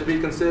commission to be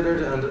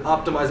considered, and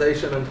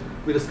optimization. And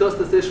we discussed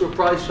this issue of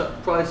price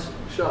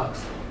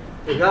shocks.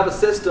 If you have a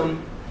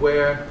system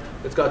where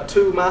it's got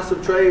two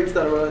massive trades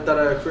that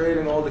are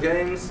creating all the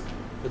gains,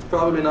 it's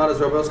probably not as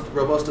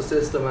robust a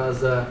system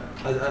as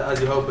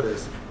you hope it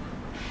is.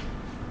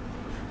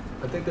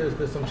 I think there's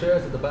some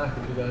chairs at the back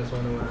if you guys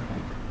want to.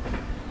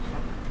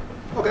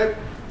 Okay,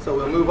 so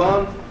we'll move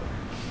on.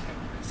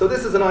 So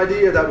this is an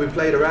idea that we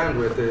played around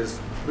with.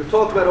 We've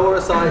talked about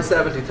RSI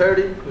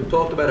 70-30. We've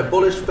talked about a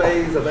bullish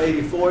phase of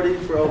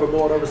 80-40 for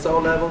overbought,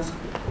 oversold levels.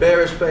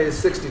 Bearish phase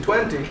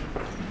 60-20.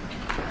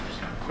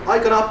 I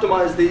can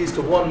optimize these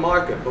to one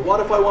market, but what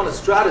if I want a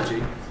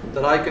strategy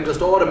that I can just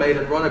automate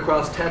and run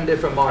across 10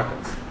 different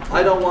markets?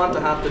 I don't want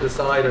to have to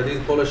decide, are these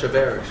bullish or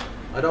bearish?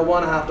 I don't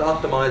want to have to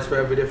optimize for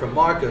every different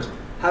market.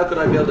 How could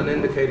I build an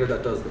indicator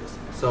that does this?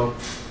 So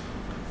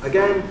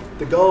again,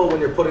 the goal when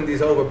you're putting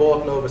these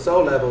overbought and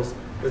oversold levels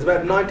is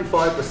about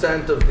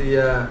 95% of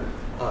the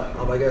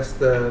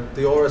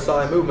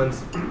RSI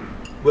movements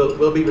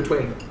will be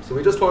between them. So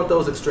we just want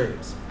those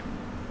extremes,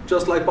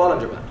 just like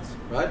Bollinger Bands,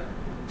 right?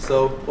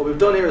 So what we've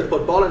done here is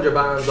put Bollinger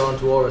Bands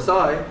onto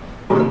RSI,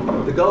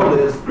 and the goal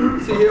is,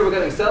 see here we're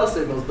getting sell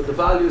signals, but the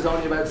value is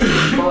only about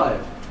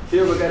 65.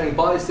 Here we're getting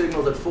buy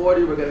signals at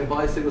 40, we're getting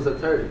buy signals at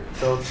 30.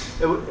 So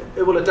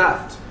it will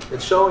adapt.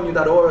 It's showing you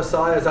that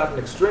RSI is at an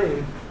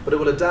extreme, but it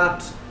will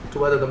adapt to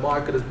whether the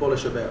market is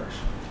bullish or bearish.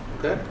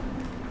 Okay?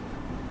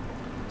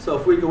 So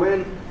if we go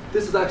in,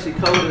 this is actually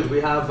coded.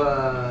 We have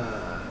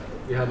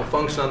a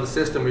function on the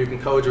system where you can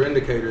code your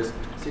indicators.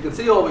 So you can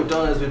see all we've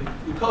done is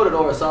we've coded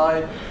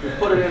RSI, we've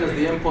put it in as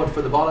the input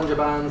for the Bollinger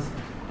Bands,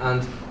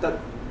 and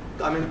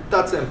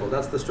that's simple.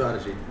 That's the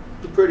strategy.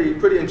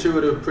 Pretty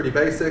intuitive, pretty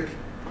basic.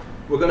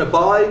 We're going to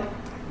buy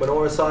when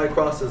RSI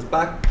crosses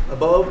back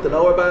above the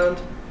lower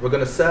band. We're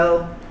going to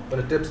sell when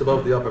it dips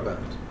above the upper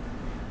band.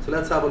 So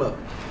let's have a look.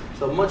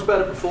 So much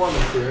better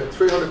performance here,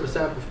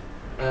 300%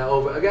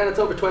 over. Again, it's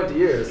over 20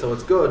 years, so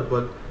it's good,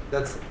 but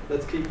let's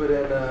keep it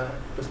in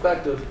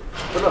perspective.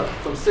 But look,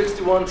 from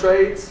 61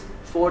 trades,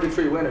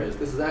 43 winners.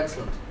 This is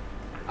excellent.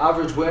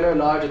 Average winner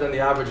larger than the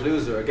average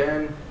loser.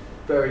 Again,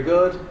 very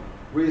good.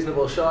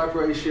 Reasonable Sharpe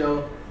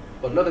ratio.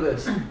 But look at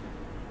this.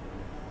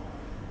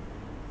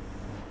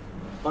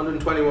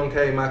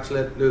 121k max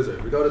lit loser.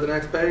 We go to the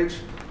next page.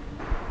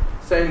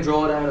 Same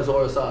drawdown as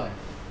RSI.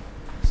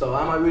 So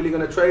am I really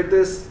going to trade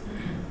this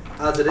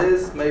as it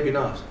is? Maybe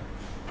not.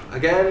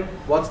 Again,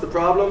 what's the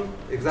problem?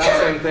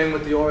 Exact same thing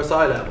with the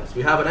RSI levels.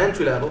 We have an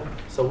entry level,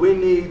 so we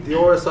need the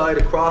RSI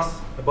to cross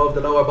above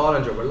the lower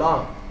Bollinger. We're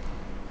long.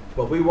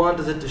 What we want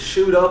is it to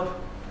shoot up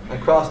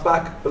and cross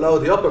back below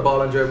the upper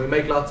Bollinger, and we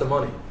make lots of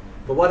money.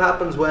 But what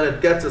happens when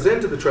it gets us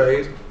into the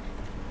trade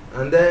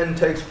and then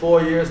takes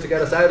 4 years to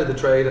get us out of the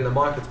trade and the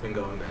market's been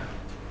going down,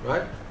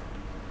 right?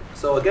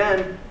 So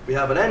again, we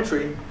have an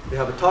entry, we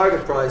have a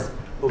target price,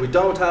 but we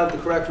don't have the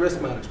correct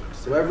risk management.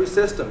 So every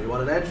system, you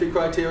want an entry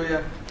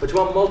criteria, but you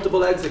want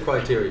multiple exit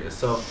criteria.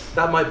 So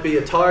that might be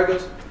a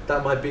target,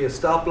 that might be a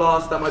stop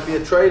loss, that might be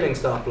a trailing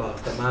stop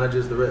loss that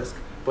manages the risk.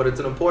 but it's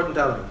an important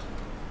element.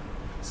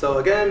 So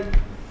again,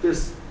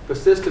 this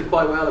persisted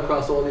quite well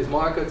across all these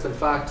markets. In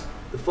fact,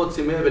 the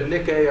FTSE MIB and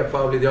Nikkei are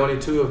probably the only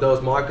two of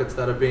those markets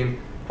that have been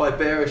quite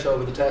bearish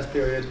over the test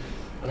period.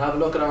 And have a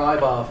look at our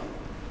IBOV.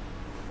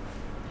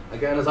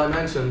 Again, as I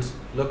mentioned,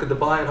 look at the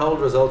buy and hold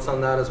results on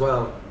that as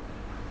well.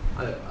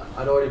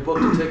 I'd already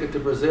booked a ticket to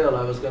Brazil.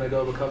 I was going to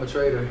go become a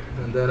trader,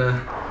 and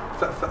then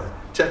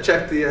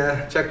check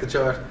the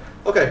chart.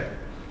 Okay,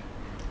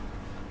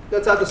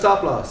 let's have the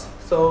stop loss.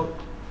 So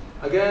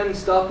again,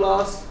 stop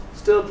loss,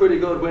 still pretty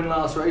good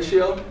win-loss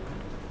ratio.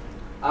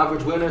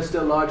 Average winner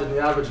still larger than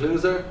the average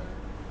loser.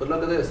 But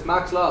look at this,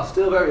 max loss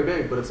still very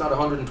big, but it's not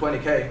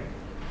 120k.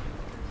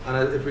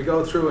 And if we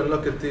go through and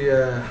look at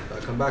the,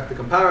 I'll come back to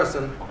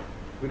comparison,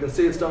 we can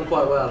see it's done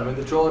quite well. I mean,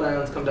 the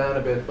drawdowns come down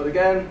a bit, but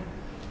again,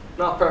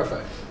 not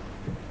perfect.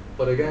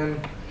 But again,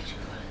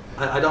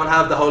 I don't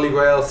have the holy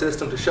grail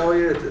system to show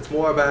you. It's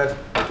more about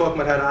talking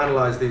about how to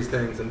analyze these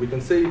things. And we can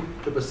see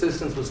the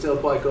persistence was still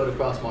quite good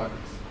across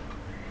markets.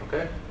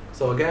 Okay?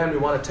 So again, we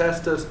want to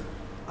test it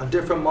on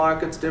different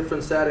markets,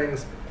 different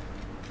settings.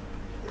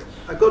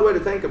 A good way to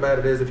think about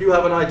it is if you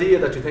have an idea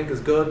that you think is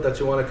good, that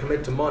you want to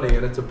commit to money,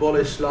 and it's a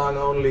bullish,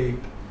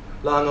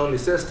 long-only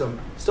system,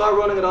 start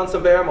running it on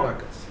some bear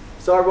markets.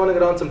 Start running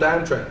it on some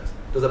downtrends.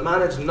 Does it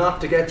manage not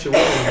to get you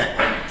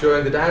in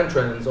during the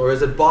downtrends, or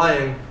is it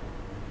buying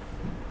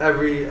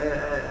every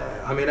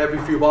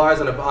few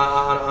bars on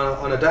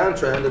a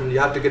downtrend and you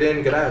have to get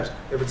in, get out?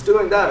 If it's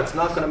doing that, it's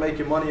not going to make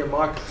you money in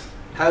markets.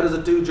 How does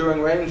it do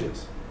during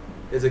ranges?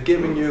 Is it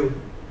giving you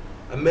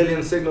a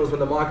million signals when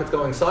the market's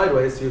going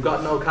sideways, so you've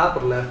got no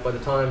capital left by the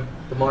time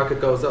the market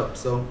goes up?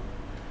 So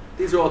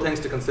these are all things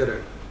to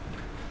consider.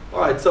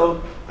 All right,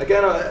 so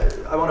again,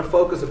 I want to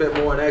focus a bit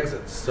more on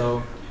exits.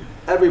 So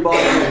everybody,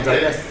 I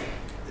guess,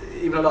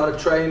 even a lot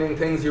of training,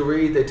 things you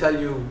read, they tell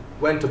you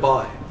when to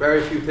buy.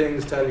 Very few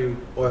things tell you,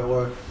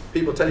 or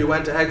people tell you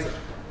when to exit.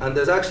 And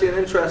there's actually an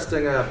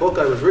interesting book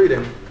I was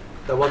reading,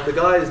 that what the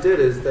guys did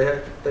is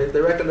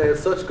they reckon they had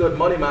such good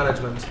money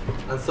management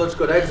and such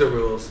good exit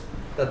rules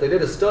that they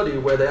did a study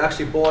where they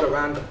actually bought at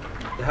random.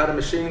 They had a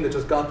machine that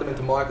just got them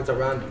into markets at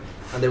random,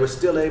 and they were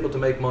still able to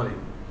make money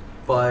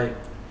by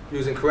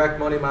using correct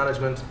money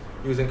management,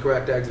 using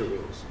correct exit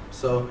rules.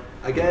 So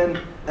again,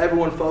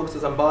 everyone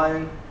focuses on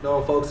buying, no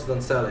one focuses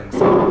on selling.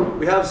 So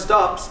we have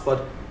stops,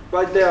 but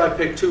right there I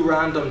picked two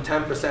random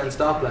 10%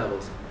 stop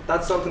levels.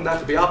 That's something that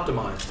could be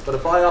optimized. But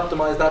if I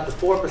optimize that to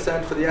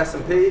 4% for the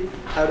S&P,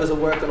 how does it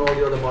work on all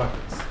the other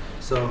markets?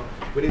 So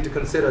we need to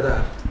consider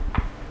that.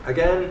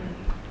 Again,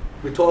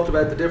 we talked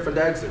about the different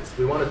exits.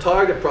 We want a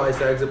target price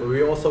exit, but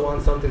we also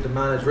want something to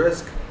manage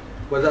risk,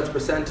 whether that's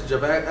percentage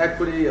of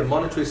equity, a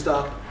monetary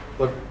stock.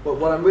 But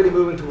what I'm really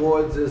moving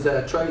towards is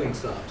trailing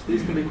stops.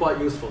 These can be quite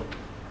useful.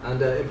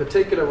 And in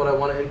particular, what I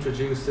want to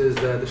introduce is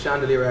the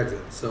chandelier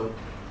exit. So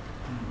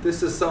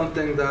this is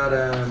something that,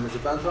 is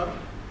it Van Tharp?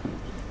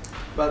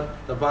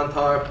 Van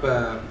Tharp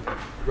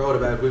wrote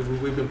about.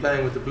 We've been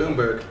playing with the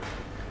Bloomberg.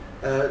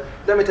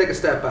 Let me take a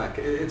step back.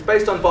 It's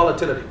based on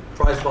volatility,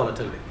 price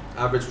volatility,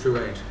 average true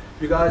range.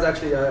 You guys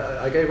actually,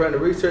 I gave around a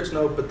research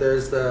note, but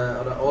there's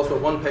also a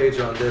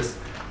one-pager on this.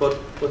 But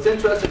what's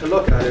interesting to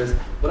look at is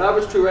what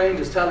average true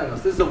range is telling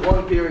us. This is a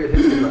one-period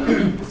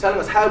histogram. It's telling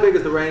us how big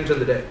is the range in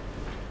the day.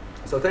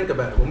 So think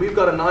about it. When we've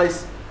got a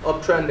nice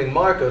uptrending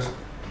market,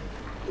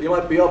 you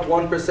might be up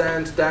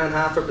 1%, down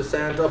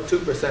 0.5%, up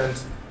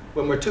 2%.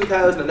 When we're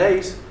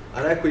 2008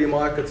 and equity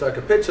markets are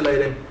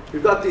capitulating,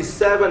 we've got these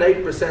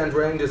 7-8%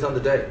 ranges on the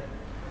day.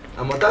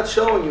 And what that's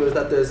showing you is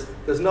that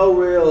there's no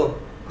real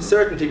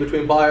certainty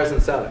between buyers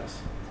and sellers.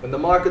 When the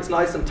market's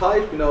nice and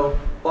tight, we know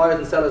buyers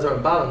and sellers are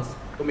in balance.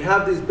 When we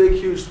have these big,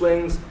 huge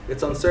swings,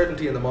 it's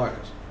uncertainty in the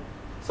market.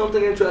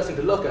 Something interesting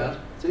to look at,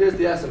 so here's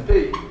the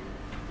S&P.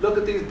 Look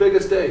at these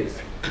biggest days.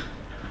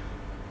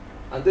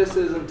 And this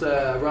isn't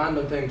a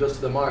random thing just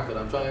to the market.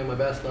 I'm trying my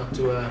best not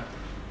to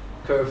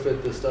curve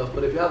fit this stuff,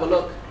 but if you have a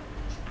look,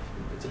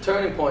 it's a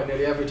turning point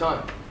nearly every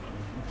time.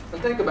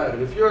 And think about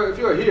it, if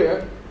you're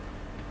here,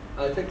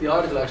 I think the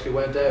article actually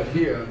went out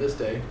here on this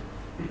day.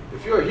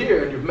 If you're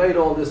here and you've made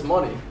all this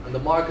money and the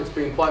market's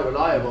been quite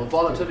reliable,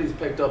 volatility's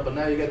picked up, and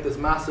now you get this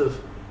massive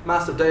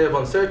day of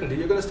uncertainty,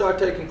 you're going to start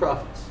taking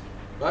profits,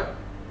 right?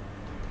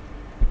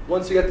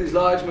 Once you get these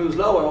large moves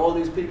lower, all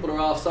these people are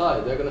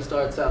offside, they're going to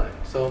start selling.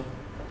 So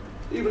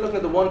even looking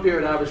at the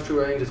one-period average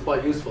true range is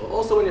quite useful.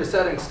 Also, when you're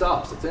setting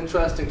stops, it's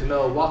interesting to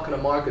know what can a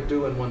market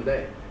do in one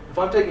day. If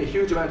I'm taking a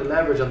huge amount of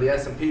leverage on the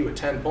S&P with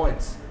 10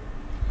 points,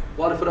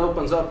 what if it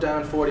opens up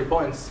down 40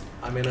 points?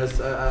 I mean, as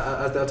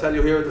they'll tell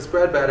you here at the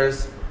spread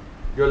betters,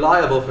 you're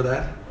liable for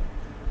that.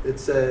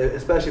 It's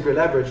especially if you're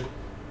leveraged.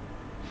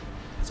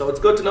 So it's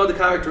good to know the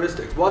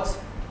characteristics. What's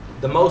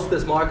the most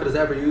this market has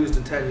ever used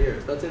in 10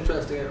 years? That's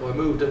interesting, or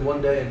moved in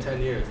one day in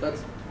 10 years.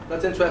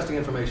 That's interesting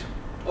information.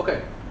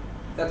 Okay,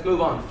 let's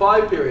move on.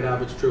 5-period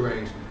average true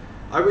range.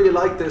 I really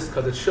like this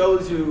because it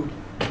shows you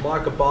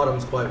market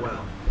bottoms quite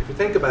well. If you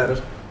think about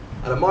it,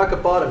 at a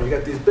market bottom, you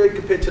get these big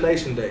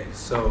capitulation days.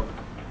 So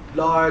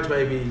large,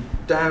 maybe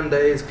down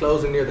days,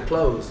 closing near the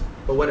close.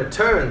 But when it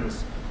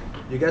turns,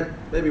 you get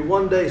maybe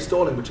 1 day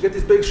stalling, but you get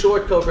these big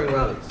short covering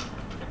rallies.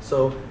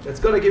 So it's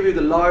going to give you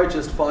the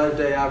largest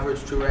 5-day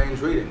average true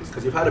range readings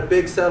because you've had a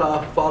big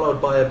sell-off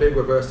followed by a big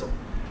reversal.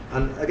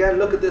 And again,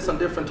 look at this on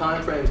different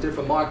time frames,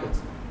 different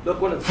markets.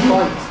 Look when it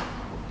spikes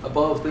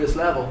above this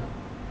level,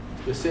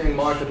 you're seeing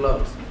market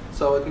lows.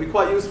 So it can be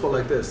quite useful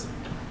like this.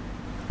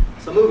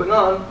 So moving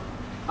on,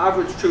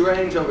 average true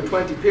range over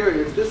 20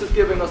 periods. This is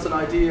giving us an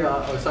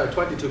idea,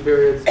 22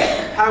 periods.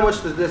 How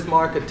much does this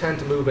market tend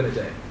to move in a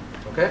day?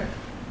 Okay?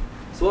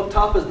 So up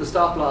top is the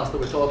stop loss that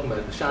we're talking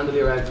about, the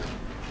chandelier exit.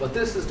 What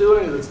this is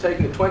doing is it's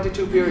taking a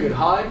 22 period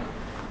high,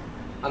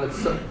 and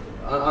it's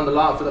on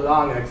the for the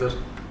long exit,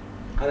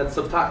 and it's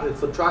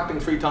subtracting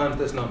 3 times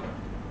this number.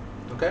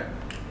 Okay?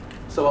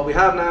 So what we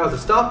have now is a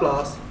stop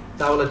loss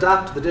that will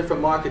adapt to the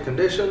different market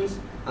conditions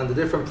and the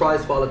different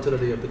price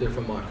volatility of the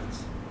different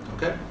markets.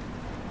 Okay?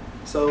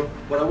 So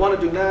what I want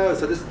to do now is,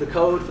 so this is the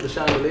code for the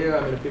chandelier.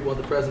 I mean, if people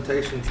want the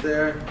presentation, it's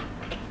there.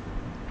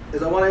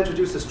 Is I want to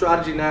introduce a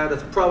strategy now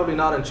that's probably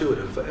not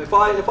intuitive. If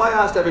I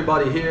asked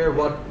everybody here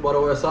what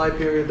RSI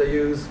period they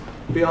use,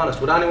 be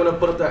honest, would anyone have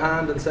put up their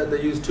hand and said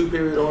they use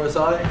 2-period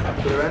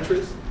RSI for their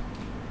entries?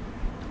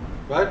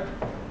 Right?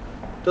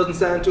 Doesn't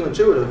sound too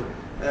intuitive.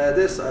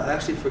 This, I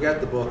actually forget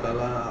the book.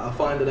 I'll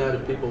find it out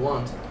if people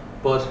want.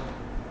 But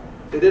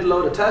they did a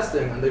load of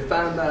testing and they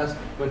found that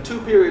when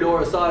 2-period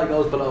RSI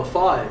goes below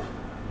 5,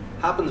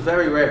 happens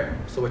very rare.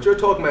 So what you're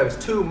talking about is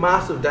 2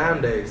 massive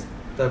down days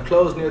that have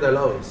closed near their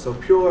lows, so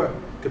pure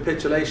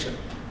capitulation.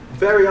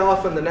 Very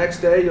often the next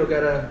day you'll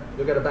get a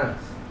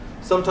bounce.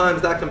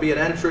 Sometimes that can be an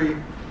entry.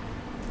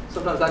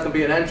 Sometimes that can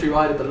be an entry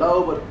right at the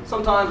low, but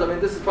sometimes, I mean,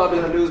 this is probably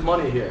going to lose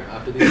money here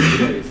after these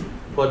 2 days.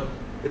 But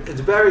it's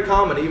very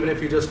common, even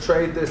if you just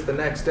trade this the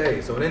next day.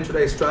 So an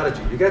intraday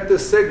strategy, you get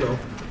this signal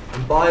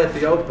and buy at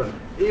the open.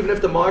 Even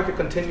if the market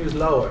continues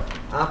lower,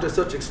 after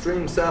such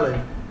extreme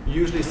selling, you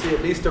usually see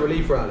at least a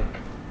relief rally.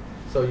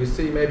 So you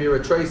see maybe a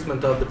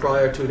retracement of the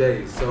prior 2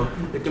 days. So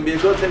it can be a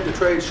good thing to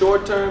trade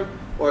short term,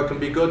 or it can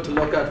be good to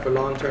look at for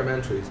long-term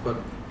entries. But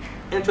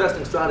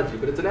interesting strategy,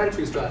 but it's an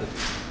entry strategy.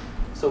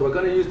 So we're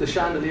going to use the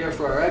chandelier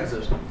for our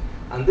exit.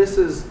 And this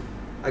is,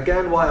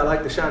 again, why I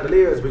like the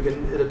chandelier, is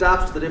it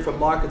adapts to the different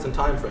markets and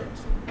time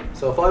frames.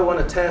 So if I want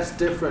to test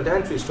different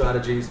entry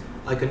strategies,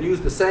 I can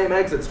use the same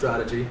exit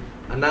strategy,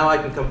 and now I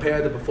can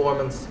compare the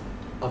performance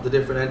of the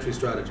different entry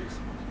strategies.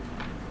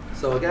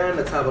 So again,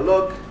 let's have a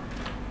look.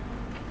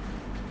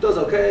 Does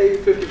okay,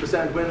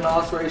 50%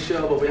 win-loss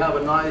ratio, but we have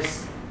a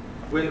nice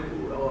win,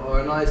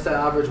 or a nice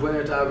average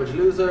winner to average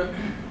loser.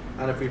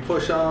 And if we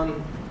push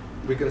on,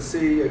 we can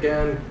see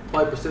again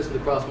quite persistent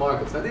across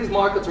markets. Now these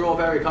markets are all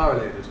very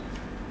correlated,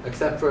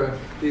 except for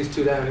these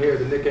 2 down here,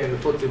 the Nikkei and the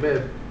FTSE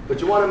MIB.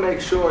 But you want to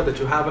make sure that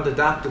you haven't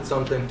adapted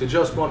something to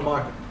just one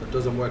market that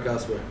doesn't work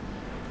elsewhere.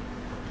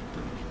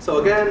 So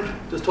again,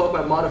 just talking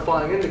about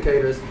modifying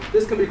indicators,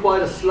 this can be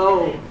quite a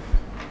slow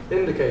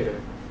indicator,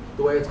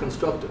 the way it's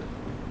constructed.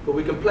 But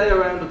we can play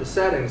around with the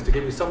settings to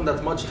give you something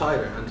that's much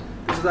tighter. And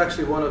this is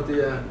actually one of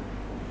the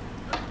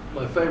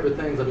my favorite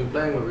things I've been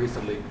playing with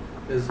recently.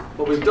 Is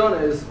what we've done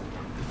is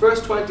the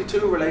first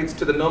 22 relates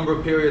to the number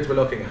of periods we're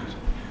looking at.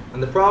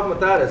 And the problem with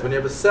that is when you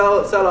have a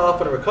sell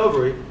off and a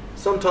recovery,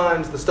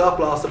 sometimes the stop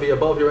loss will be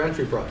above your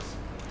entry price.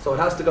 So it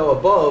has to go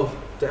above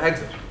to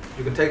exit.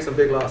 You can take some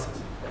big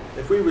losses.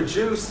 If we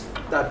reduce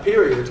that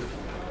period,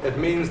 it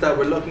means that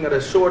we're looking at a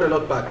shorter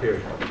look back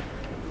period.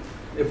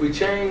 If we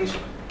change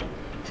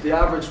the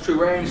average true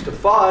range to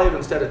 5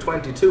 instead of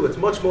 22, it's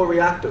much more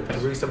reactive to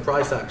recent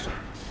price action.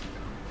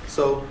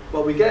 So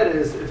what we get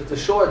is, if it's a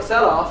short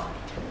sell-off,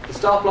 the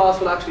stop loss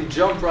will actually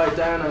jump right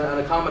down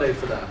and accommodate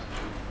for that.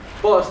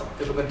 But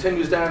if it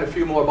continues down a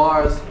few more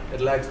bars,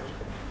 it'll exit.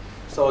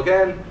 So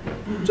again,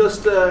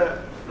 just,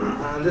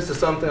 and this is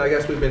something I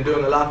guess we've been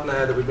doing a lot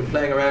now that we've been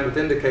playing around with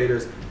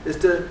indicators, is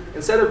to,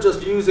 instead of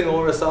just using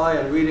RSI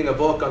and reading a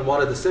book on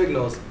what are the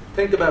signals,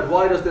 think about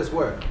why does this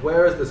work?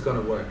 Where is this going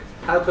to work?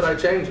 How could I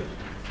change it?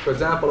 For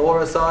example,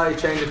 RSI,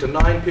 change it to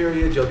 9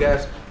 periods, you'll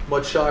get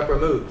much sharper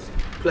moves.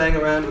 Playing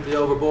around with the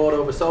overbought,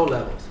 oversold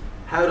levels.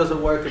 How does it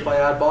work if I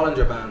add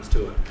Bollinger Bands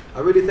to it? I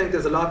really think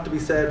there's a lot to be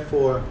said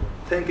for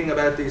thinking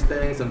about these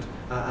things and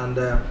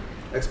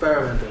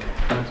experimenting.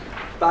 And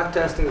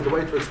backtesting is the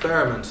way to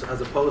experiment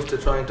as opposed to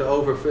trying to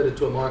overfit it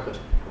to a market.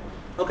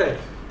 Okay,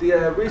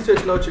 the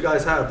research notes you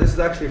guys have, this is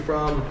actually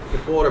from the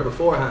quarter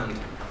beforehand,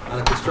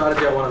 and it's a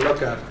strategy I want to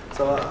look at.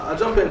 So I'll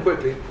jump in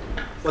quickly.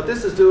 What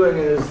this is doing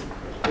is,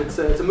 it's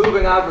a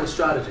moving average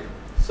strategy.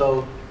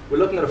 So we're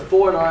looking at a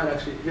 4-9,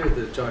 actually, here's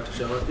the chart to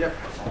show it, yeah.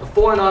 A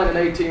 4, 9, and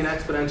 18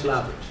 exponential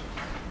average.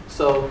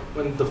 So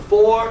when the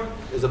 4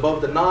 is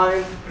above the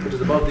 9, which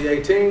is above the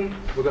 18,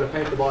 we're going to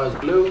paint the bars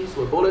blue,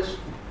 so we're bullish.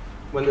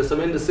 When there's some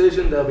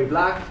indecision, they'll be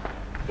black.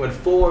 When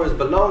 4 is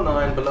below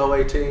 9, below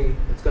 18,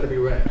 it's going to be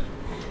red.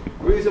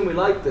 The reason we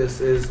like this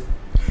is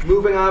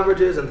moving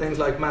averages and things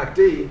like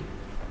MACD,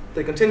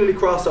 they continually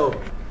cross over.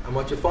 And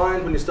what you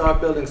find when you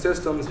start building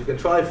systems, you can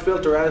try to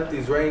filter out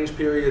these range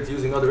periods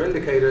using other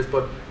indicators,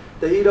 but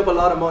they eat up a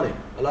lot of money,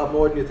 a lot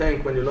more than you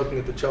think when you're looking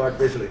at the chart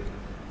visually.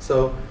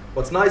 So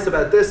what's nice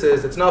about this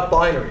is it's not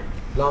binary.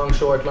 long,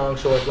 short, long,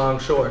 short, long,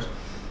 short.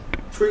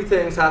 Three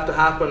things have to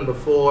happen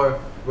before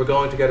we're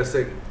going to get a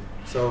signal.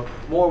 So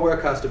more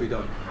work has to be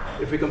done.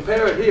 If we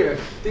compare it here,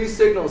 these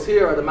signals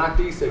here are the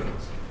MACD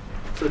signals.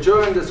 So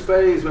during this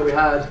phase where we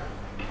had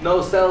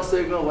no sell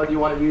signal, whether you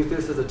want to use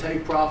this as a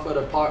take profit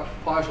or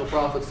partial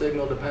profit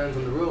signal, depends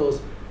on the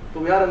rules.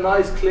 But we had a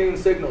nice clean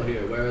signal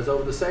here, whereas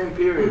over the same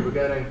period we're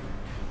getting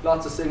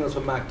lots of signals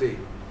from MACD.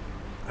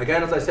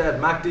 Again, as I said,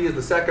 MACD is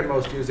the second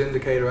most used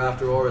indicator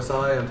after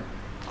RSI, and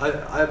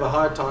I have a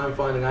hard time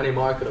finding any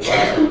market that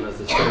works on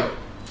as a straight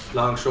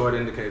long-short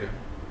indicator.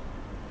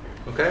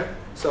 Okay,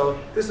 so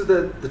this is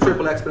the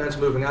triple exponential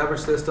moving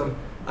average system.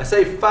 I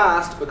say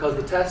fast because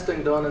the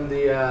testing done in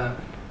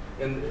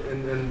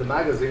the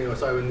magazine, or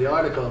sorry, in the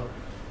article,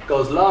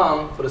 goes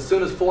long, but as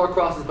soon as 4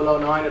 crosses below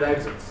 9, it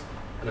exits.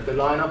 And if they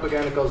line up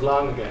again, it goes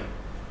long again.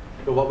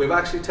 But what we've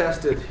actually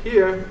tested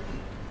here,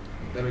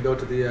 then we go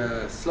to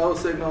the slow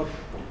signal,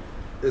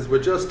 is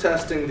we're just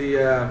testing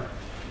the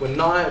when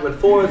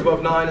 4 is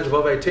above 9 is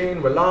above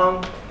 18, we're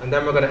long, and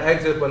then we're going to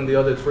exit when the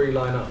other 3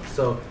 line up.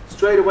 So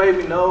straight away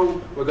we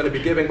know we're going to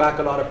be giving back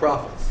a lot of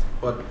profits.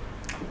 But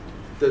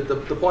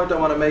the point I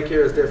want to make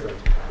here is different.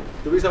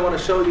 The reason I want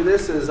to show you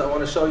this is I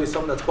want to show you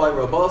something that's quite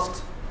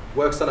robust,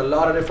 works on a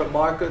lot of different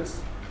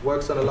markets,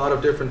 works on a lot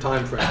of different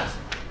time frames.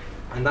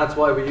 And that's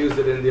why we use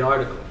it in the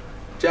article.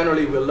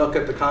 Generally, we'll look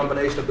at the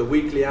combination of the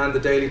weekly and the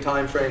daily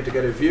time frame to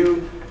get a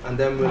view, and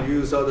then we'll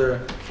use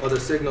other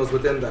signals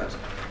within that.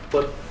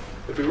 But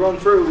if we run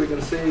through, we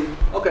can see,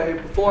 okay,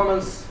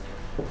 performance,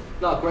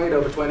 not great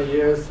over 20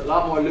 years, a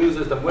lot more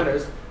losers than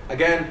winners.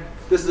 Again,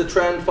 this is a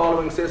trend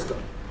following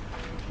system.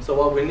 So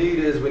what we need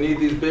is, we need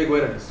these big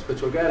winners,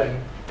 which we're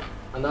getting,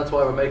 and that's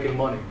why we're making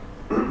money.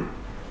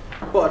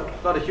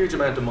 But not a huge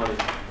amount of money.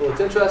 But what's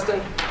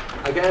interesting,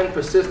 again,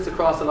 persists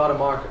across a lot of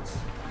markets.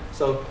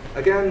 So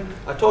again,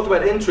 I talked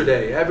about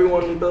intraday.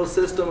 Everyone who builds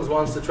systems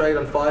wants to trade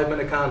on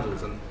 5-minute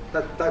candles, and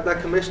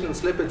that commission and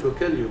slippage will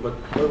kill you. But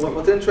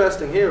what's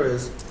interesting here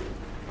is,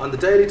 on the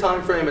daily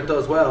time frame it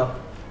does well.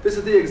 This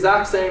is the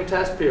exact same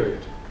test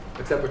period,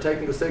 except we're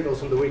taking the signals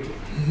from the weekly.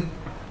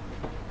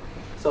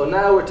 So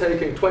now we're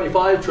taking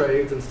 25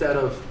 trades instead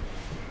of,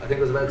 I think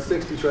it was about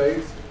 60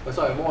 trades, or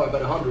sorry, more,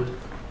 about 100.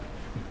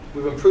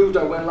 We've improved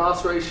our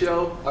win-loss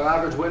ratio. Our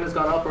average win has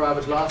gone up, our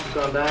average loss has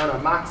gone down, our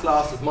max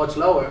loss is much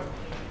lower.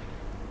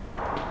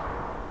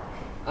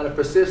 And it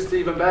persists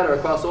even better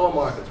across all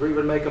markets. We're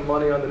even making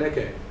money on the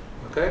Nikkei.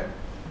 Okay?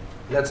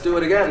 Let's do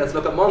it again. Let's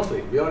look at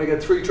monthly. We only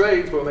get 3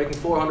 trades, but we're making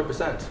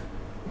 400%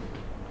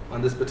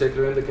 on this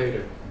particular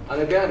indicator.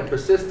 And again, it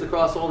persists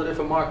across all the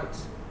different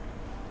markets.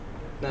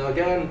 Now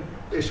again,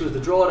 the issue is the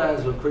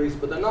drawdowns will increase,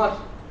 but they're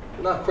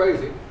not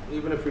crazy.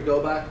 Even if we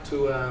go back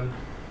to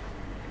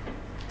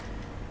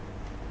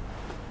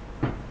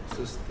this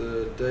is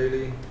the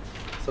daily.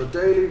 So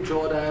daily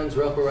drawdowns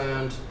are up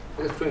around,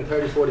 I guess, between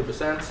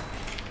 30–40%.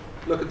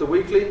 Look at the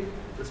weekly,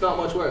 it's not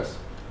much worse.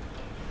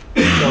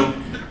 So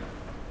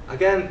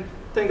again,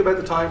 think about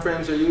the time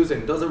frames you're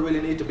using. Does it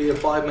really need to be a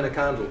 5-minute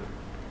candle?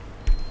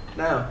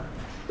 Now,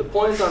 the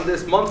point on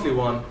this monthly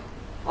one,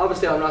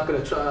 obviously I'm not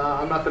going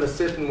to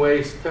sit and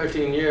waste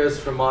 13 years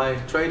for my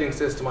trading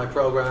system I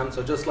programmed,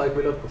 so just like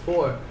we looked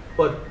before.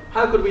 But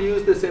how could we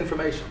use this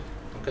information?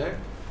 Okay?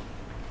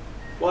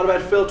 What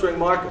about filtering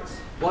markets?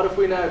 What if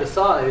we now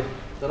decide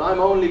that I'm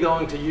only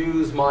going to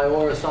use my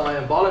RSI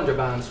and Bollinger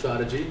Band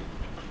strategy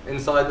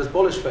inside this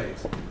bullish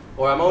phase?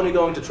 Or I'm only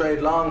going to trade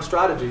long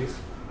strategies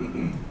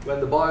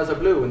when the bars are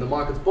blue and the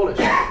market's bullish.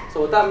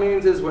 So what that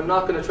means is we're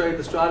not going to trade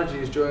the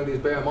strategies during these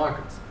bear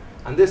markets.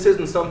 And this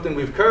isn't something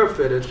we've curve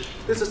fitted.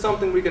 This is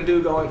something we can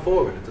do going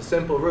forward. It's a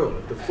simple rule.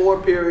 If the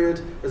 4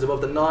 period is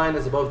above the 9,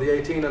 is above the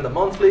 18 and the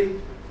monthly,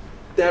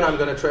 then I'm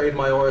going to trade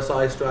my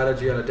RSI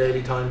strategy on a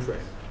daily time frame.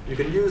 You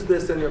can use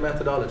this in your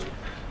methodology.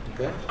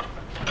 Okay?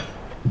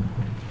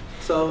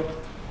 So,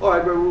 all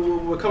right,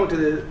 we're coming to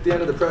the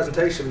end of the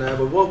presentation now,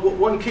 but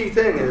one key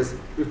thing is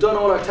we've done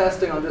all our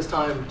testing on this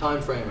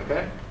time frame,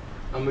 okay?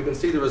 And we can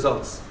see the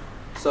results.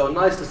 So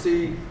nice to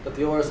see that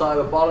the RSI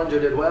with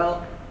Bollinger did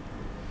well.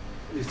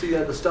 You see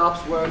that the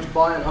stops weren't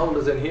buy and hold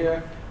is in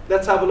here.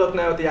 Let's have a look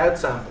now at the out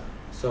sample.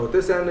 So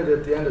this ended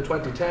at the end of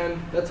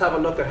 2010. Let's have a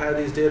look at how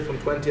these did from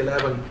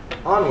 2011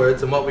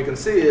 onwards, and what we can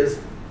see is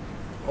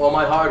all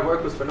my hard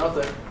work was for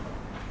nothing.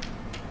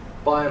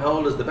 Buy and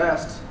hold is the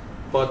best,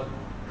 but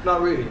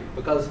not really,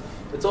 because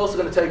it's also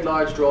going to take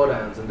large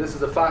drawdowns, and this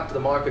is a fact of the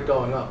market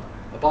going up.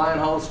 A buy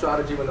and hold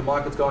strategy when the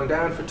market's going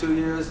down for 2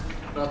 years,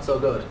 not so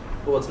good.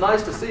 But what's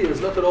nice to see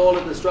is look at all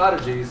of the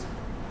strategies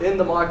in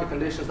the market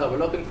conditions that we're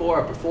looking for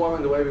are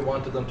performing the way we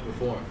wanted them to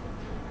perform.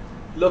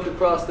 Look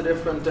across the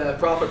different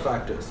profit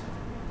factors.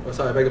 Oh,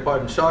 sorry, I beg your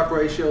pardon. Sharp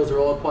ratios are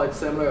all quite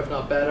similar, if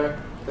not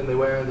better, than they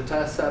were in the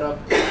test setup.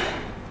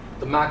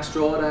 The max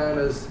drawdown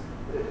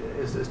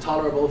is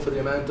tolerable for the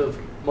amount of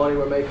money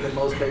we're making in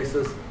most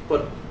cases.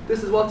 But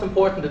this is what's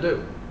important to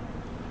do.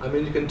 I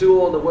mean, you can do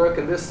all the work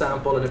in this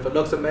sample, and if it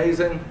looks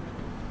amazing,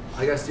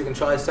 I guess you can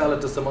try sell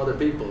it to some other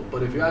people.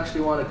 But if you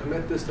actually want to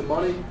commit this to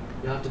money,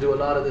 you have to do a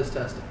lot of this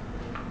testing.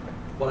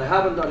 What I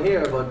haven't done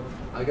here, but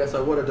I guess I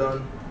would have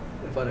done,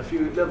 if I had a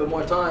little bit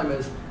more time,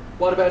 is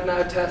what about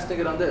now testing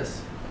it on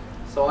this?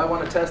 So I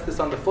want to test this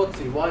on the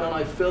FTSE. Why don't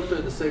I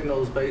filter the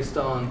signals based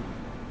on,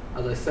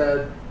 as I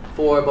said,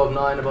 4 above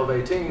 9 above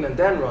 18, and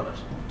then run it?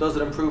 Does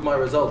it improve my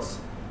results?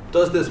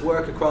 Does this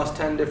work across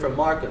 10 different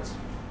markets?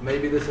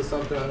 Maybe this is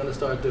something I'm going to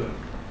start doing.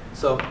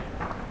 So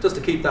just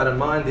to keep that in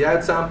mind, the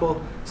out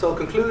sample. So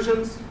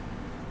conclusions,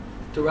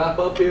 to wrap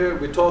up here,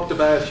 we talked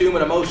about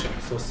human emotion.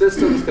 So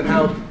systems can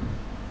help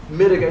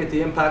mitigate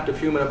the impact of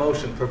human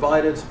emotion,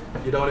 provided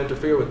you don't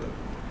interfere with them.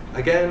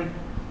 Again,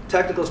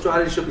 technical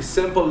strategy should be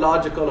simple,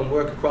 logical, and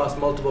work across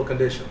multiple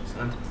conditions.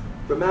 And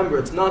remember,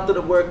 it's not that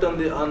it worked on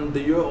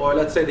the euro, or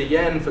let's say the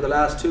yen, for the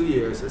last 2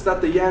 years. It's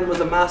that the yen was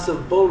a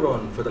massive bull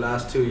run for the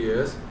last 2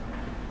 years,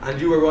 and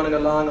you were running a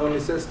long-only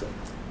system.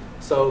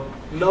 So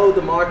know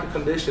the market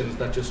conditions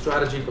that your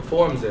strategy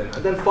performs in,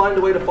 and then find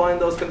a way to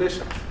find those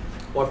conditions.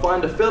 Or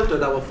find a filter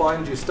that will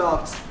find you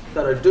stocks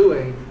that are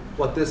doing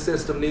what this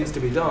system needs to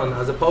be done,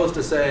 as opposed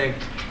to saying,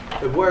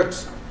 it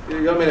works,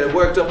 you know what I mean, it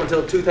worked up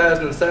until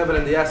 2007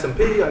 in the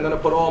S&P, I'm going to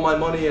put all my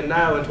money in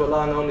now into a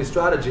long-only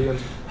strategy, and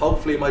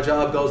hopefully my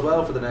job goes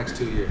well for the next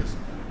 2 years.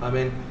 I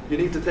mean, you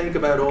need to think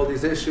about all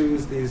these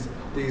issues, these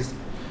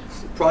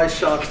price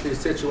shocks, these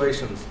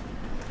situations.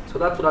 So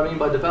that's what I mean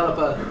by develop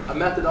a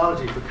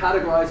methodology for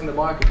categorizing the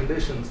market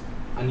conditions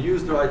and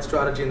use the right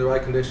strategy in the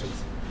right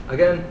conditions.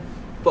 Again,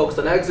 focus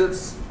on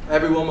exits.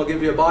 Everyone will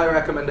give you a buy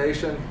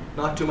recommendation.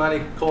 Not too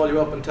many call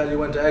you up and tell you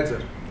when to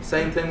exit.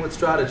 Same thing with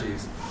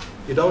strategies.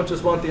 You don't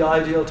just want the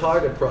ideal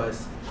target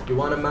price. You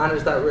want to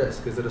manage that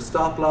risk. Is it a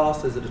stop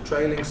loss? Is it a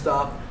trailing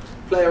stop?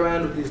 Play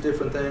around with these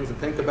different things and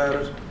think about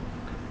it.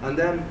 And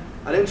then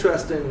an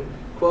interesting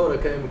quote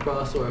I came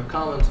across, or a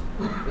comment,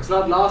 it's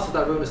not losses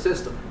that ruin a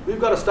system. We've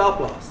got a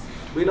stop loss.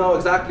 We know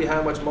exactly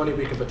how much money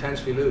we can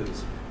potentially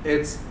lose.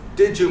 It's,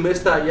 did you miss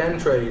that yen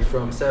trade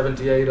from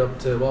 78 up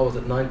to, what was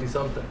it, 90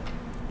 something?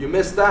 You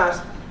missed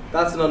that,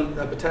 that's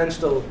a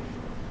potential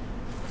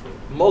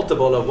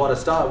multiple of what a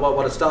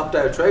stopped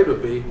out trade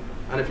would be,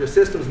 and if your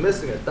system's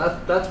missing it,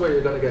 that's where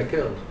you're going to get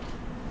killed.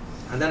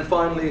 And then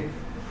finally,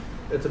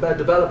 it's about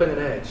developing an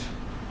edge.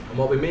 And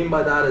what we mean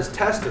by that is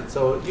test it.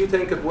 So you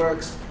think it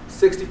works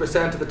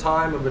 60% of the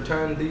time and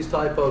return these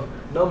type of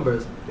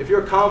numbers. If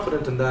you're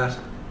confident in that,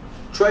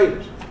 trade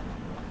it.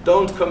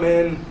 Don't come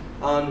in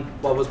on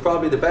what was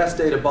probably the best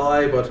day to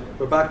buy, but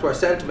we're back to our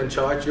sentiment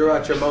chart, you're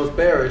at your most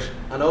bearish,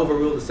 and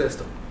overrule the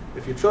system.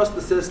 If you trust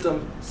the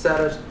system, set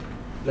it,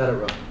 let it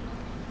run.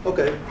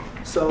 Okay,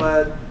 so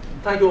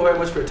thank you all very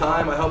much for your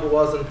time. I hope it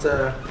wasn't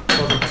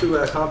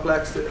too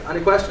complex.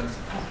 Any questions?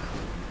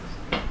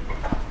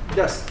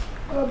 Yes?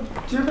 Do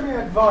you have any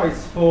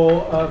advice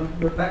for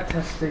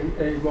backtesting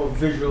a more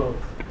visual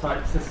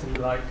type system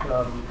like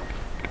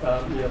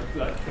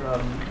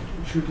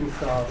shooting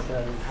stars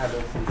and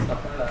hammers and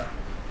stuff like that?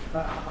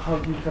 How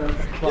do you kind of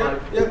apply?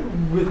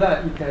 With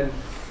that, you can.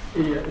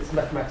 It's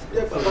mathematical.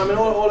 Yeah, but I mean,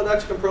 all of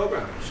that you can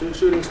program.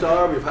 Shooting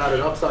star. We've had an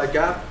upside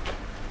gap.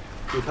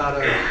 We've had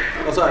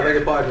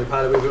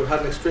we've had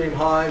an extreme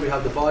high. We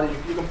have the body.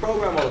 You can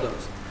program all of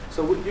those.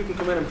 So you can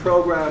come in and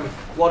program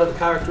what are the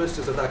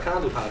characteristics of that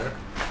candle pattern.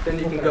 Then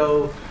you can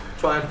go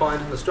try and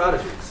find the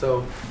strategy.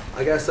 So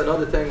I guess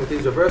another thing with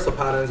these reversal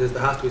patterns is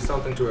there has to be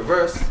something to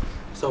reverse.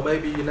 So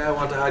maybe you now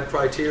want to add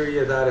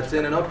criteria that it's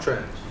in an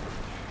uptrend.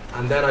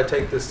 And then I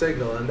take this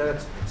signal. And then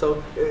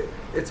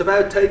it's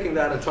about taking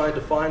that and trying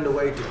to find a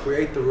way to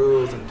create the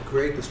rules and to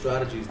create the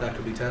strategies that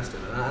can be tested.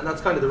 And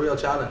that's kind of the real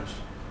challenge.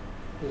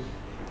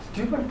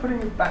 Do you mind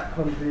putting it back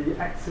on the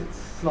exit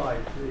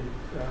slide?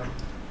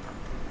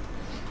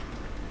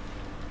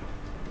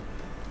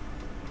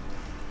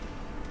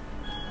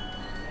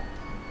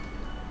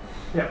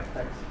 Yeah,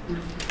 thanks.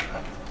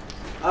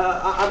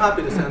 I'm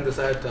happy to send this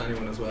out to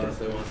anyone as well if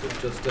they want to.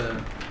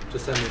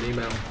 Just send me an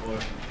email, or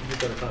you've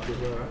got a copy as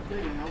well, right?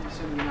 Yeah, I'll be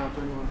sending it out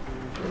to anyone.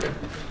 Okay.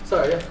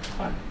 Sorry, yeah.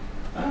 Hi.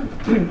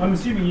 I'm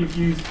assuming you've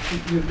used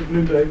the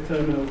Bloomberg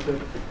terminal to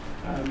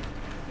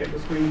get the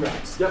screen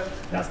grabs. Yep.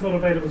 That's not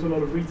available to a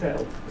lot of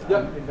retail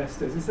Yep.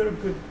 investors. Is there a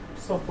good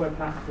software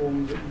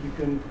platform that you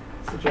can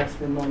suggest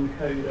for a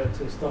non-coder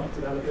to start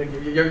developing?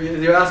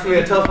 You're asking me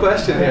a tough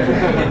question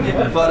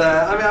here. But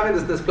I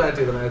mean, there's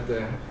plenty of them out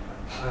there.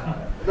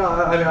 No,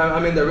 I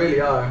mean, there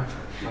really are.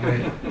 I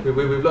mean,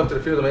 we've looked at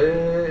a few of them.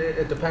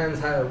 It depends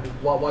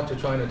what you're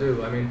trying to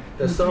do. I mean,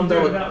 there's some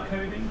that without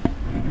coding.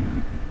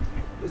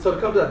 So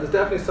to come to that, there's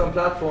definitely some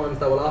platforms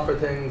that will offer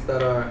things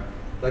that are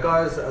like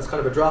ours as kind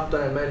of a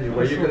drop-down menu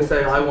where you can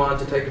say, I want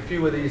to take a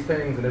few of these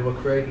things, and it will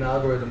create an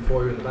algorithm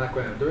for you in the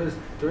background. There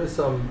is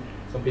some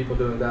people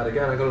doing that.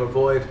 Again, I'm going to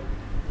avoid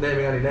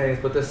naming any names,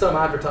 but there's some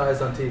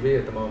advertised on TV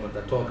at the moment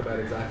that talk about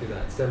exactly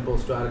that. Simple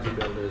strategy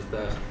builders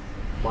that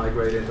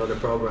migrate into other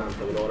programs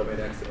that will automate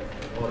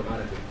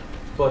automatically.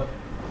 But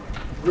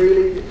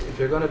really, if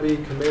you're going to be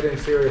committing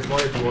serious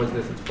money towards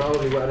this, it's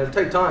probably, and it'll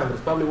take time, but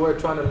it's probably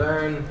worth trying to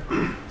learn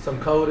some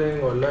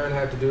coding or learn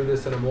how to do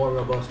this in a more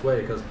robust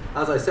way. Because,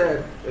 as I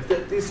said, if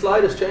these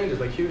slightest changes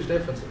make huge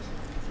differences.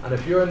 And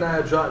if you're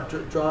now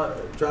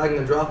dragging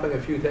and dropping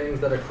a few things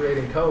that are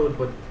creating code,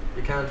 but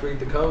you can't read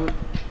the code,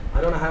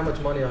 I don't know how much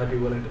money I'd be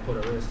willing to put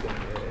at risk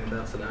in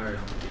that scenario.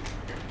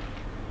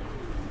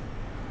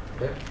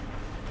 Okay?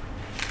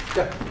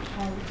 Yeah.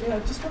 Yeah,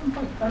 just one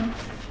point.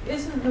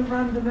 Isn't the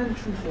random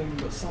entry thing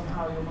that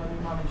somehow your money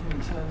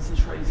management turns the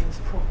trades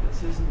into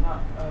profits? Isn't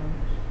that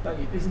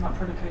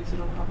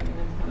predicated on having an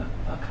infinite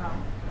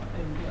account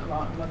in the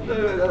amount of money?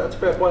 That's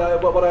fair.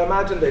 What I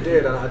imagine they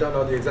did, and I don't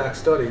know the exact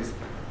studies,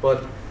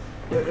 but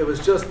it was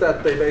just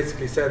that they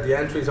basically said the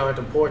entries aren't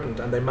important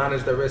and they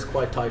manage their risk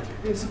quite tightly.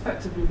 It's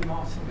effectively the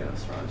martingale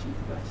strategy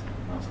for betting.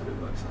 That's what it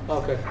works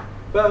out. Okay.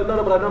 Well,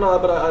 no, but I don't know.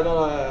 But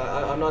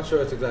I'm not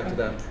sure it's exactly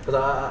that, because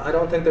I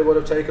don't think they would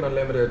have taken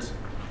unlimited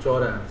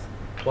drawdowns.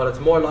 What it's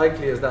more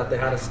likely is that they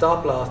had a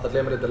stop loss that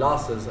limited the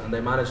losses, and they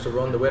managed to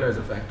run the winners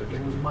effectively.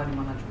 It was money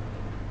management.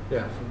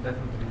 Yeah. So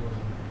definitely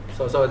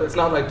wasn't. So it's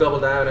not like double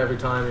down every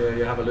time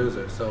you have a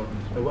loser. So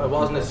it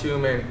wasn't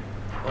assuming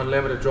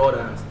unlimited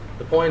drawdowns.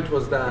 The point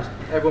was that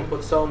everyone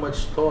put so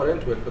much thought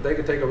into it, but they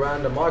could take a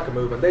random market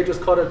move and they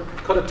just cut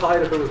it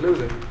tight if it was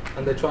losing,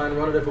 and they try and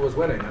run it if it was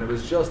winning. And it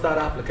was just that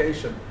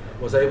application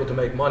was able to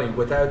make money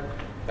without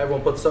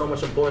everyone put so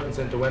much importance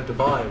into when to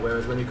buy.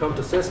 Whereas when you come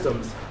to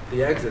systems,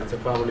 the exits are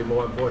probably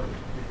more important.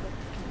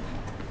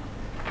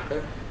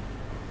 Okay.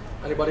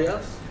 Anybody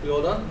else? We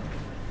all done?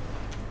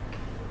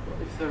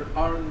 If there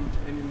aren't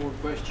any more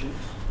questions,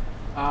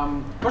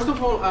 first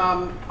of all,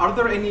 are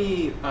there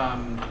any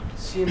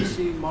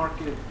CMC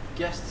market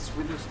guests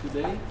with us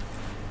today?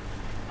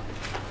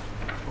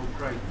 Oh,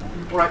 great.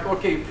 All right,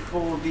 okay,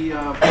 for the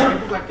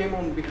people that came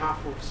on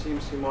behalf of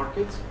CMC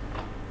Markets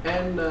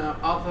and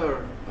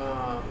other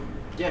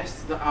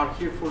guests that are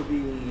here for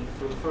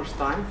the first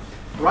time,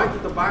 right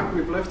at the back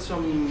we've left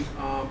some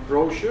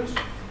brochures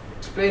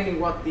explaining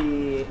what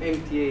the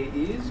MTA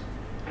is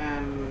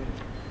and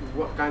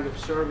what kind of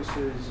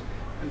services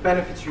and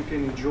benefits you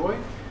can enjoy.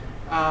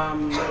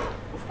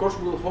 Of course,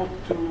 we'll hope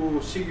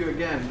to see you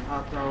again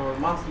at our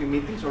monthly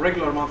meetings, our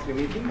regular monthly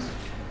meetings.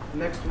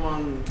 Next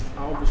one,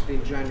 obviously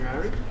in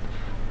January,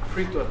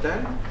 free to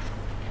attend.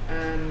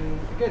 And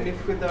again,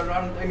 if there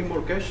aren't any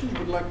more questions,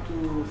 we'd like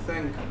to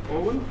thank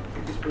Eoghan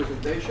for his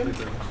presentation.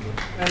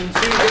 And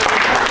see you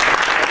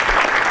again.